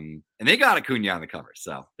 And they got Acuna on the cover.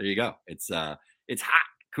 So there you go. It's hot.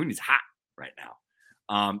 Acuna's hot right now.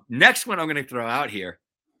 Next one I'm going to throw out here,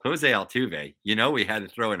 Jose Altuve. We had to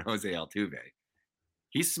throw in Jose Altuve.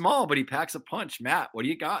 He's small, but he packs a punch. Matt, what do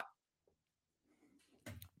you got?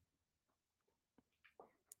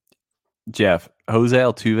 Jeff, Jose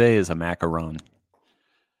Altuve is a macaron.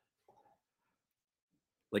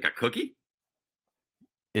 Like a cookie?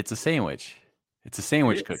 It's a sandwich. It's a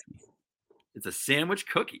sandwich cookie. It's a sandwich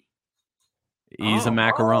cookie. He's a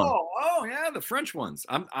macaron. Oh, yeah, the French ones.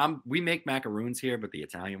 We make macaroons here, but the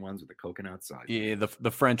Italian ones with the coconut side. Yeah,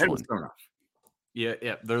 the French ones.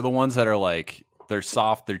 Yeah, they're the ones that are like they're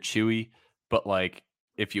soft, they're chewy, but like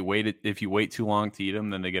if you wait too long to eat them,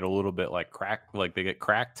 then they get a little bit like cracked, like they get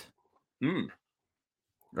cracked.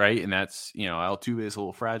 Right, and that's Altuve is a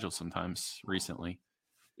little fragile sometimes recently.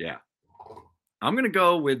 Yeah, I'm gonna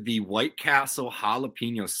go with the White Castle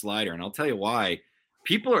jalapeno slider, and I'll tell you why.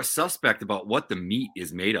 People are suspect about what the meat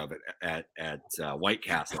is made of at White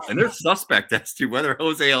Castle, and they're suspect as to whether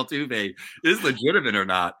Jose Altuve is legitimate or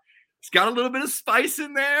not. It's got a little bit of spice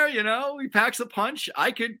in there, He packs a punch. I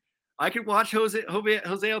could watch Jose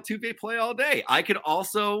Altuve play all day. I could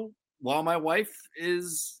also, while my wife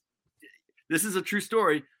is. This is a true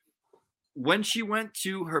story. When she went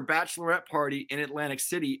to her bachelorette party in Atlantic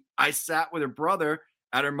City, I sat with her brother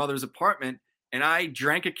at her mother's apartment, and I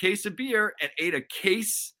drank a case of beer and ate a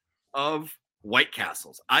case of White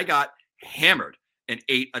Castles. I got hammered and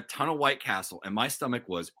ate a ton of White Castle, and my stomach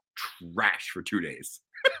was trash for 2 days.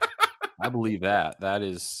 I believe that.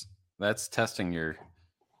 That's testing your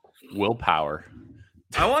willpower.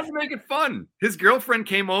 I wanted to make it fun. His girlfriend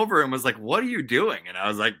came over and was like, "What are you doing?" And I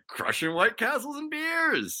was like, "Crushing White Castles and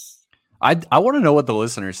beers." I want to know what the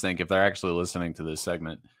listeners think if they're actually listening to this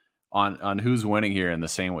segment on who's winning here in the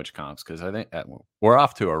sandwich comps, because I think we're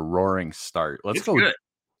off to a roaring start. Let's go with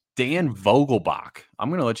Dan Vogelbach. I'm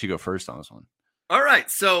going to let you go first on this one. All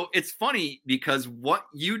right. So it's funny because what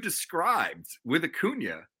you described with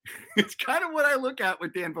Acuna, it's kind of what I look at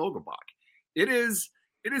with Dan Vogelbach. It is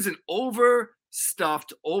an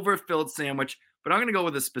overstuffed, overfilled sandwich, but I'm going to go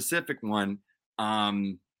with a specific one.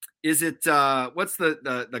 Is it what's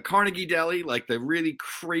the Carnegie Deli, like the really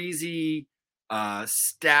crazy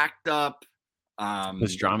stacked up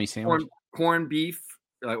pastrami sandwich, corned beef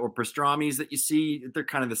or pastrami's that you see. They're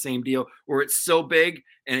kind of the same deal, where it's so big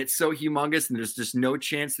and it's so humongous and there's just no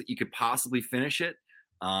chance that you could possibly finish it.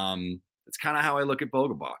 It's kind of how I look at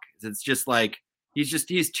Vogelbach. It's just like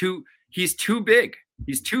he's too big.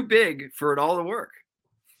 He's too big for it all to work.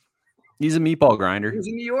 He's a meatball grinder. He's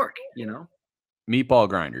in New York, Meatball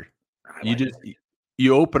grinder.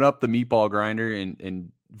 You open up the meatball grinder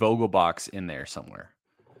and Vogelbach's in there somewhere.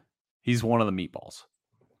 He's one of the meatballs.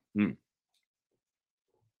 There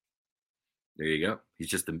you go. He's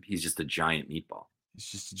just a giant meatball. It's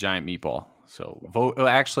just a giant meatball. So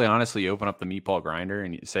actually, honestly, you open up the meatball grinder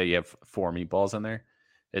and you say you have 4 meatballs in there.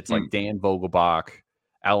 It's like Dan Vogelbach,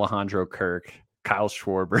 Alejandro Kirk, Kyle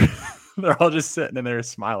Schwarber. They're all just sitting in there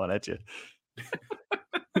smiling at you.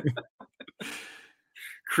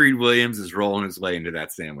 Creed Williams is rolling his way into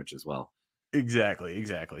that sandwich as well. Exactly.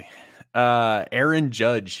 Aaron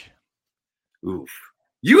Judge. Oof.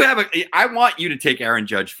 I want you to take Aaron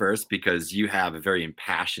Judge first because you have a very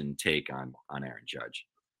impassioned take on Aaron Judge.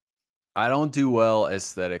 I don't do well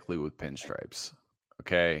aesthetically with pinstripes.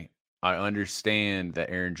 Okay. I understand that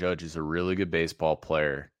Aaron Judge is a really good baseball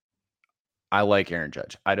player. I like Aaron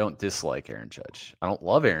Judge. I don't dislike Aaron Judge. I don't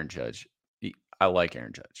love Aaron Judge. I like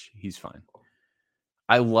Aaron Judge. He's fine.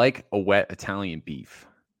 I like a wet Italian beef.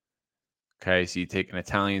 Okay, so you take an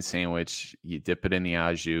Italian sandwich, you dip it in the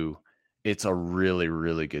au jus. It's a really,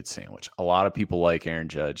 really good sandwich. A lot of people like Aaron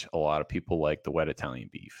Judge. A lot of people like the wet Italian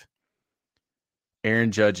beef.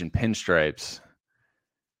 Aaron Judge and pinstripes,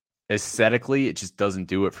 aesthetically, it just doesn't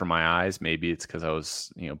do it for my eyes. Maybe it's because I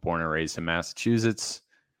was, born and raised in Massachusetts.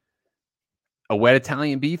 A wet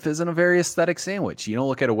Italian beef isn't a very aesthetic sandwich. You don't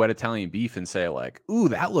look at a wet Italian beef and say like, ooh,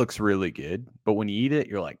 that looks really good. But when you eat it,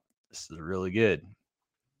 you're like, this is really good.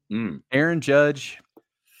 Aaron Judge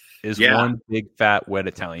is one big fat wet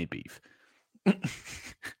Italian beef. And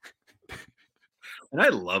I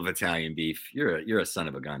love Italian beef. You're a son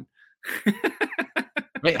of a gun.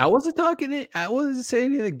 Wait, I wasn't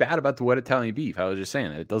saying anything bad about the wet Italian beef. I was just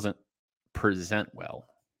saying that it doesn't present well.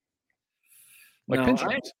 Like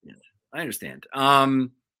pinstripes. I understand.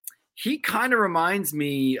 He kind of reminds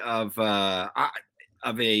me of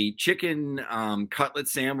a chicken cutlet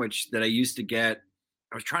sandwich that I used to get.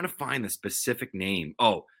 I was trying to find the specific name.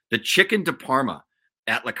 Oh, the chicken de Parma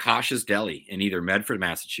at LaCasha's Deli in either Medford,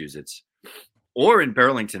 Massachusetts, or in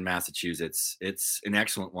Burlington, Massachusetts. It's an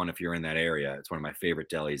excellent one if you're in that area. It's one of my favorite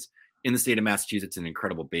delis in the state of Massachusetts. An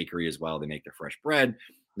incredible bakery as well. They make their fresh bread,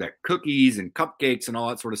 their cookies and cupcakes and all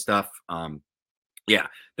that sort of stuff. Yeah,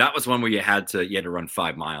 that was one where you had to run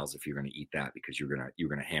 5 miles if you're going to eat that because you're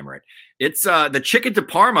gonna hammer it. It's the chicken de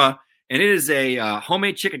Parma, and it is a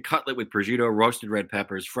homemade chicken cutlet with prosciutto, roasted red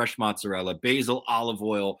peppers, fresh mozzarella, basil, olive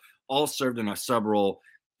oil, all served in a sub roll.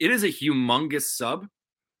 It is a humongous sub.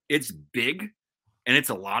 It's big, and it's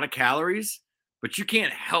a lot of calories, but you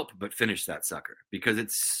can't help but finish that sucker because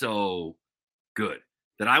it's so good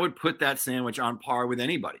that I would put that sandwich on par with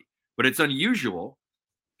anybody. But it's unusual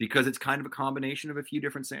because it's kind of a combination of a few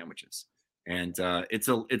different sandwiches. And it's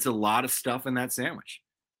a lot of stuff in that sandwich.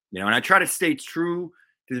 And I try to stay true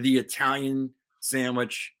to the Italian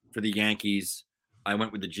sandwich for the Yankees. I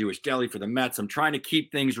went with the Jewish deli for the Mets. I'm trying to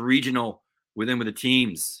keep things regional with the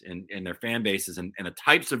teams and their fan bases and the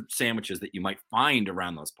types of sandwiches that you might find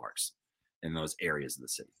around those parks in those areas of the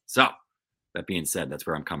city. So that being said, that's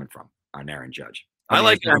where I'm coming from on Aaron Judge. I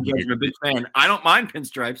like Aaron Judge. I'm a big fan. I don't mind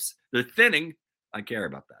pinstripes. They're thinning. I care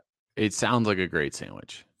about that. It sounds like a great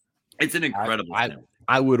sandwich. It's an incredible sandwich.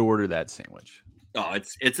 I would order that sandwich. Oh,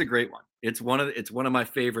 it's a great one. It's one of my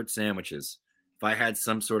favorite sandwiches. If I had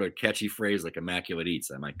some sort of catchy phrase like Immaculate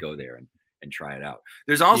Eats, I might go there and try it out.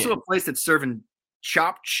 There's also a place that's serving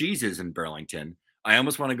chopped cheeses in Burlington. I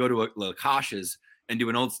almost want to go to LaCasha's and do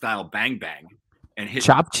an old style bang bang and hit.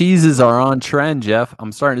 Chopped cheeses are on trend, Jeff.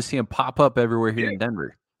 I'm starting to see them pop up everywhere here in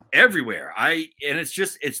Denver. Everywhere.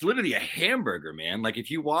 It's literally a hamburger, man. Like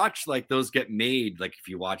if you watch like those get made, like if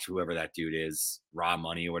you watch whoever that dude is, Raw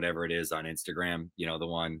Money or whatever it is on Instagram, the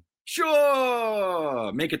one,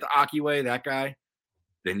 sure, make it the Aki way, that guy.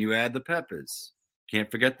 Then you add the peppers.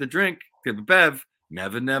 Can't forget the drink, the bev.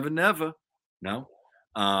 Never, never, never. No.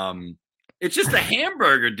 It's just a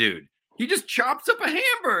hamburger, dude. He just chops up a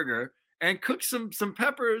hamburger and cooks some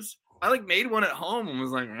peppers. I made one at home and was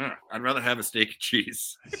like, I'd rather have a steak and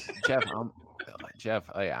cheese. Jeff,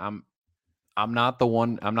 I'm not the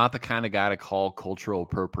one. I'm not the kind of guy to call cultural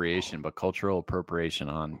appropriation, but cultural appropriation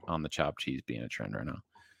on the chopped cheese being a trend right now.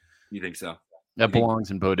 You think so? That belongs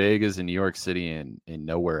in bodegas in New York City and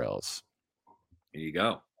nowhere else. There you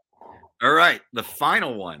go. All right, the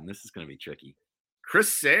final one. This is going to be tricky.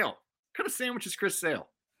 Chris Sale. What kind of sandwich is Chris Sale?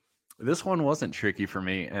 This one wasn't tricky for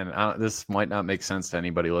me, and this might not make sense to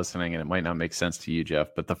anybody listening, and it might not make sense to you, Jeff.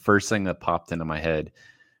 But the first thing that popped into my head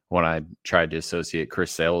when I tried to associate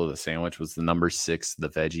Chris Sale with a sandwich was the number 6, the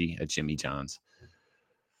veggie at Jimmy John's.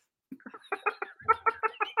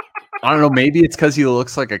 I don't know. Maybe it's because he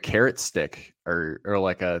looks like a carrot stick or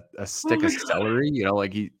like a stick of celery. You know,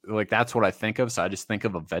 like that's what I think of. So I just think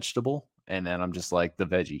of a vegetable, and then I'm just like the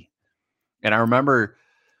veggie. And I remember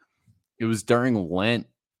it was during Lent,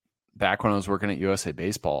 back when I was working at USA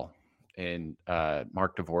Baseball, and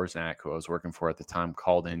Mark Dvorak, who I was working for at the time,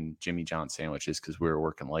 called in Jimmy John's sandwiches because we were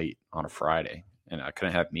working late on a Friday, and I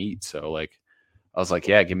couldn't have meat. So like, I was like,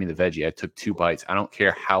 "Yeah, give me the veggie." I took 2 bites. I don't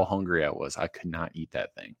care how hungry I was. I could not eat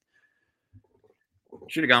that thing.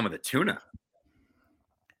 Should have gone with a tuna.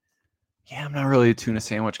 Yeah, I'm not really a tuna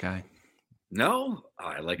sandwich guy. No,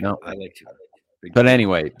 I like No. I like tuna. But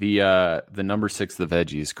anyway, the number 6, the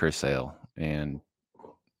veggie, is Chris Sale, and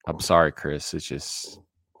I'm sorry, Chris. It's just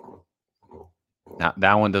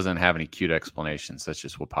that one doesn't have any cute explanations. That's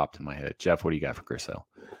just what popped in my head. Jeff, what do you got for Chris Sale?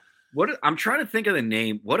 I'm trying to think of the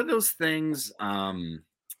name. What are those things?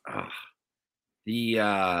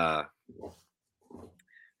 The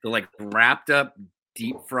like wrapped up,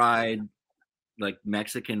 deep fried, like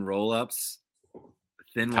Mexican roll-ups,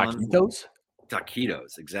 thin ones.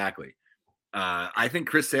 Taquitos, exactly. I think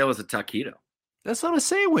Chris Sale is a taquito. That's not a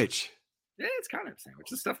sandwich. Yeah, it's kind of a sandwich.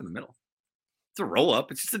 It's stuff in the middle. It's a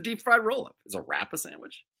roll-up. It's just a deep fried roll-up. Is a wrap a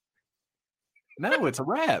sandwich? No, it's a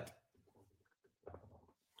wrap.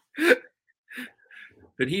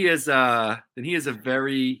 But he is a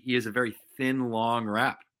very thin, long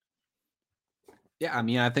wrap. Yeah, I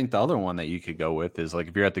mean, I think the other one that you could go with is like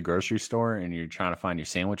if you're at the grocery store and you're trying to find your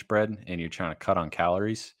sandwich bread and you're trying to cut on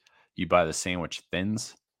calories, you buy the sandwich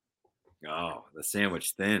thins. Oh, the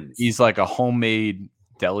sandwich thins. He's like a homemade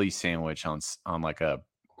deli sandwich on like a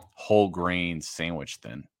whole grain sandwich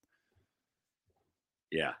thin.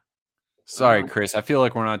 Yeah. Sorry, Chris. I feel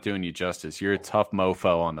like we're not doing you justice. You're a tough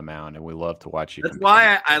mofo on the mound, and we love to watch you. That's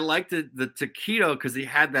why I liked the taquito, because he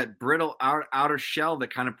had that brittle outer shell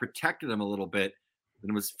that kind of protected him a little bit,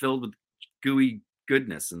 and it was filled with gooey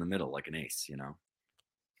goodness in the middle, like an ace, you know?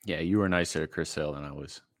 Yeah, you were nicer to Chris Sale than I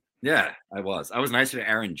was. Yeah, I was. I was nicer to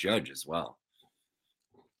Aaron Judge as well.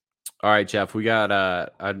 All right, Jeff, we got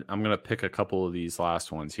I'm going to pick a couple of these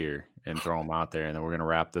last ones here and throw them out there, and then we're going to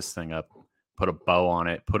wrap this thing up, put a bow on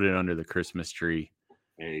it, put it under the Christmas tree.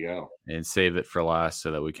 There you go. And save it for last so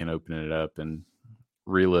that we can open it up and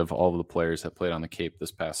relive all of the players that played on the Cape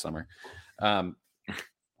this past summer.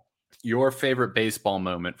 Your favorite baseball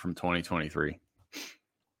moment from 2023?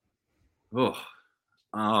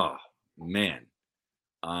 Oh, man.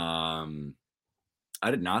 I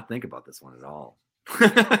did not think about this one at all.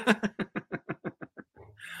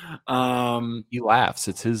 He laughs.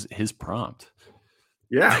 It's his prompt.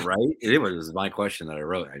 Yeah, right. It was my question that I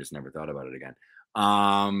wrote. I just never thought about it again.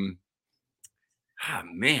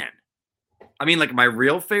 Man. I mean, like my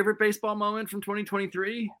real favorite baseball moment from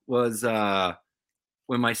 2023 was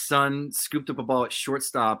when my son scooped up a ball at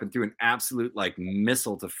shortstop and threw an absolute like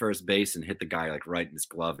missile to first base and hit the guy like right in his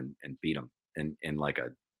glove and beat him in like a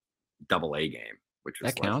AA game, which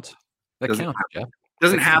was that counts. That counts. Yeah.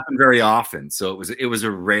 Doesn't happen very often, so it was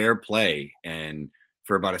a rare play, and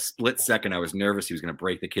for about a split second, I was nervous he was going to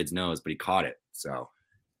break the kid's nose, but he caught it, so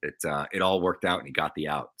it all worked out, and he got the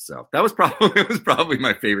out. So that was probably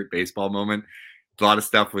my favorite baseball moment. A lot of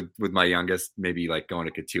stuff with my youngest, maybe like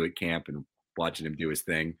going to Katuitt camp and watching him do his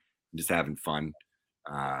thing, and just having fun,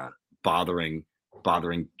 bothering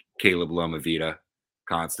Caleb Lomavita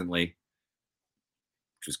constantly,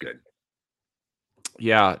 which was good.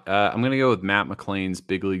 Yeah, I'm going to go with Matt McLain's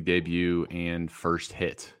big league debut and first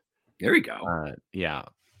hit. There we go. Yeah,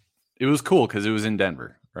 it was cool because it was in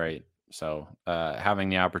Denver, right? So having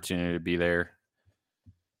the opportunity to be there,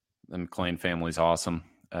 the McLain family's awesome.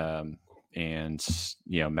 And,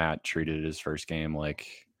 you know, Matt treated his first game like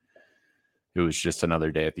it was just another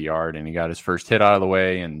day at the yard, and he got his first hit out of the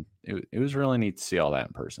way, and it was really neat to see all that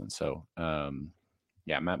in person. So,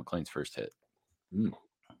 yeah, Matt McLain's first hit.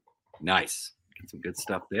 Nice. Some good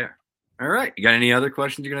stuff there. All right. You got any other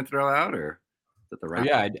questions you're going to throw out, or is that the wrap?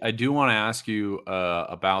 Yeah, I do want to ask you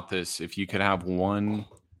about this. If you could have one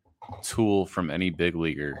tool from any big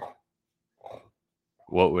leaguer,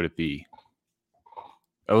 what would it be?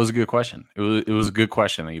 That was a good question. It was a good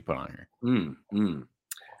question that you put on here.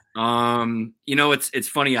 You know, it's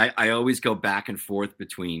funny. I always go back and forth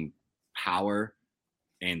between power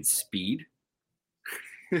and speed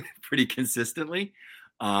pretty consistently.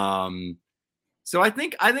 So I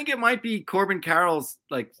think it might be Corbin Carroll's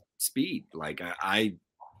like speed. Like I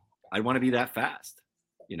want to be that fast,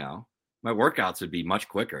 you know. My workouts would be much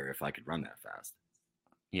quicker if I could run that fast.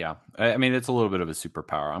 Yeah. I mean, it's a little bit of a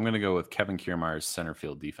superpower. I'm going to go with Kevin Kiermaier's center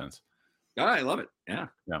field defense. Oh, I love it. Yeah.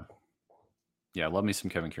 Yeah. Love me some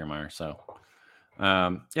Kevin Kiermaier. So,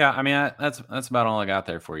 yeah, I mean, that's about all I got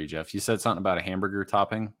there for you, Jeff. You said something about a hamburger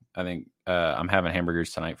topping. I think I'm having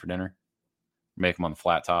hamburgers tonight for dinner. Make them on the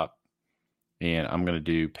flat top. And I'm going to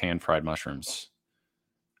do pan-fried mushrooms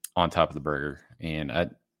on top of the burger.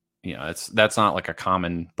 And that's not like a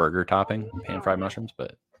common burger topping, pan-fried mushrooms,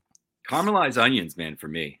 but caramelized onions, man, for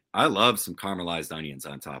me. I love some caramelized onions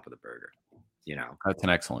on top of the burger. That's an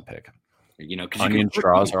excellent pick. Because onion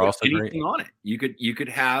straws are also great on it. You could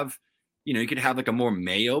have like a more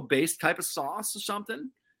mayo-based type of sauce or something,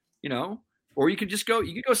 or you could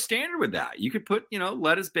go standard with that. You could put,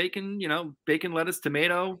 lettuce, bacon, lettuce,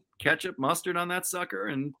 tomato, ketchup, mustard on that sucker,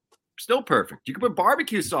 and still perfect. You could put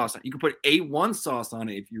barbecue sauce on it. You could put A1 sauce on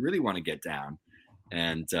it if you really want to get down.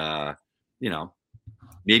 And,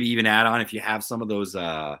 maybe even add on if you have some of those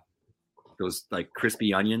like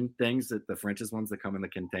crispy onion things, that the French's ones that come in the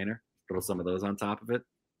container. Throw some of those on top of it.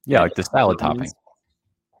 Yeah, like the salad topping.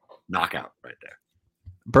 Knockout right there.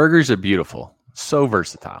 Burgers are beautiful. So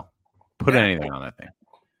versatile. Put anything on that thing.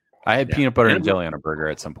 I had peanut butter and jelly on a burger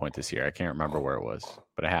at some point this year. I can't remember where it was,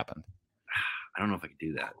 but it happened. I don't know if I could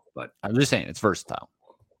do that, but I'm just saying it's versatile.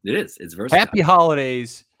 It is. It's versatile. Happy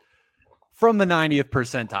holidays from the 90th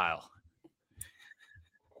percentile.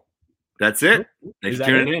 That's it. Thanks for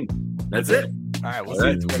tuning in. That's it. All right, we'll see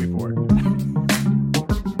you at 24.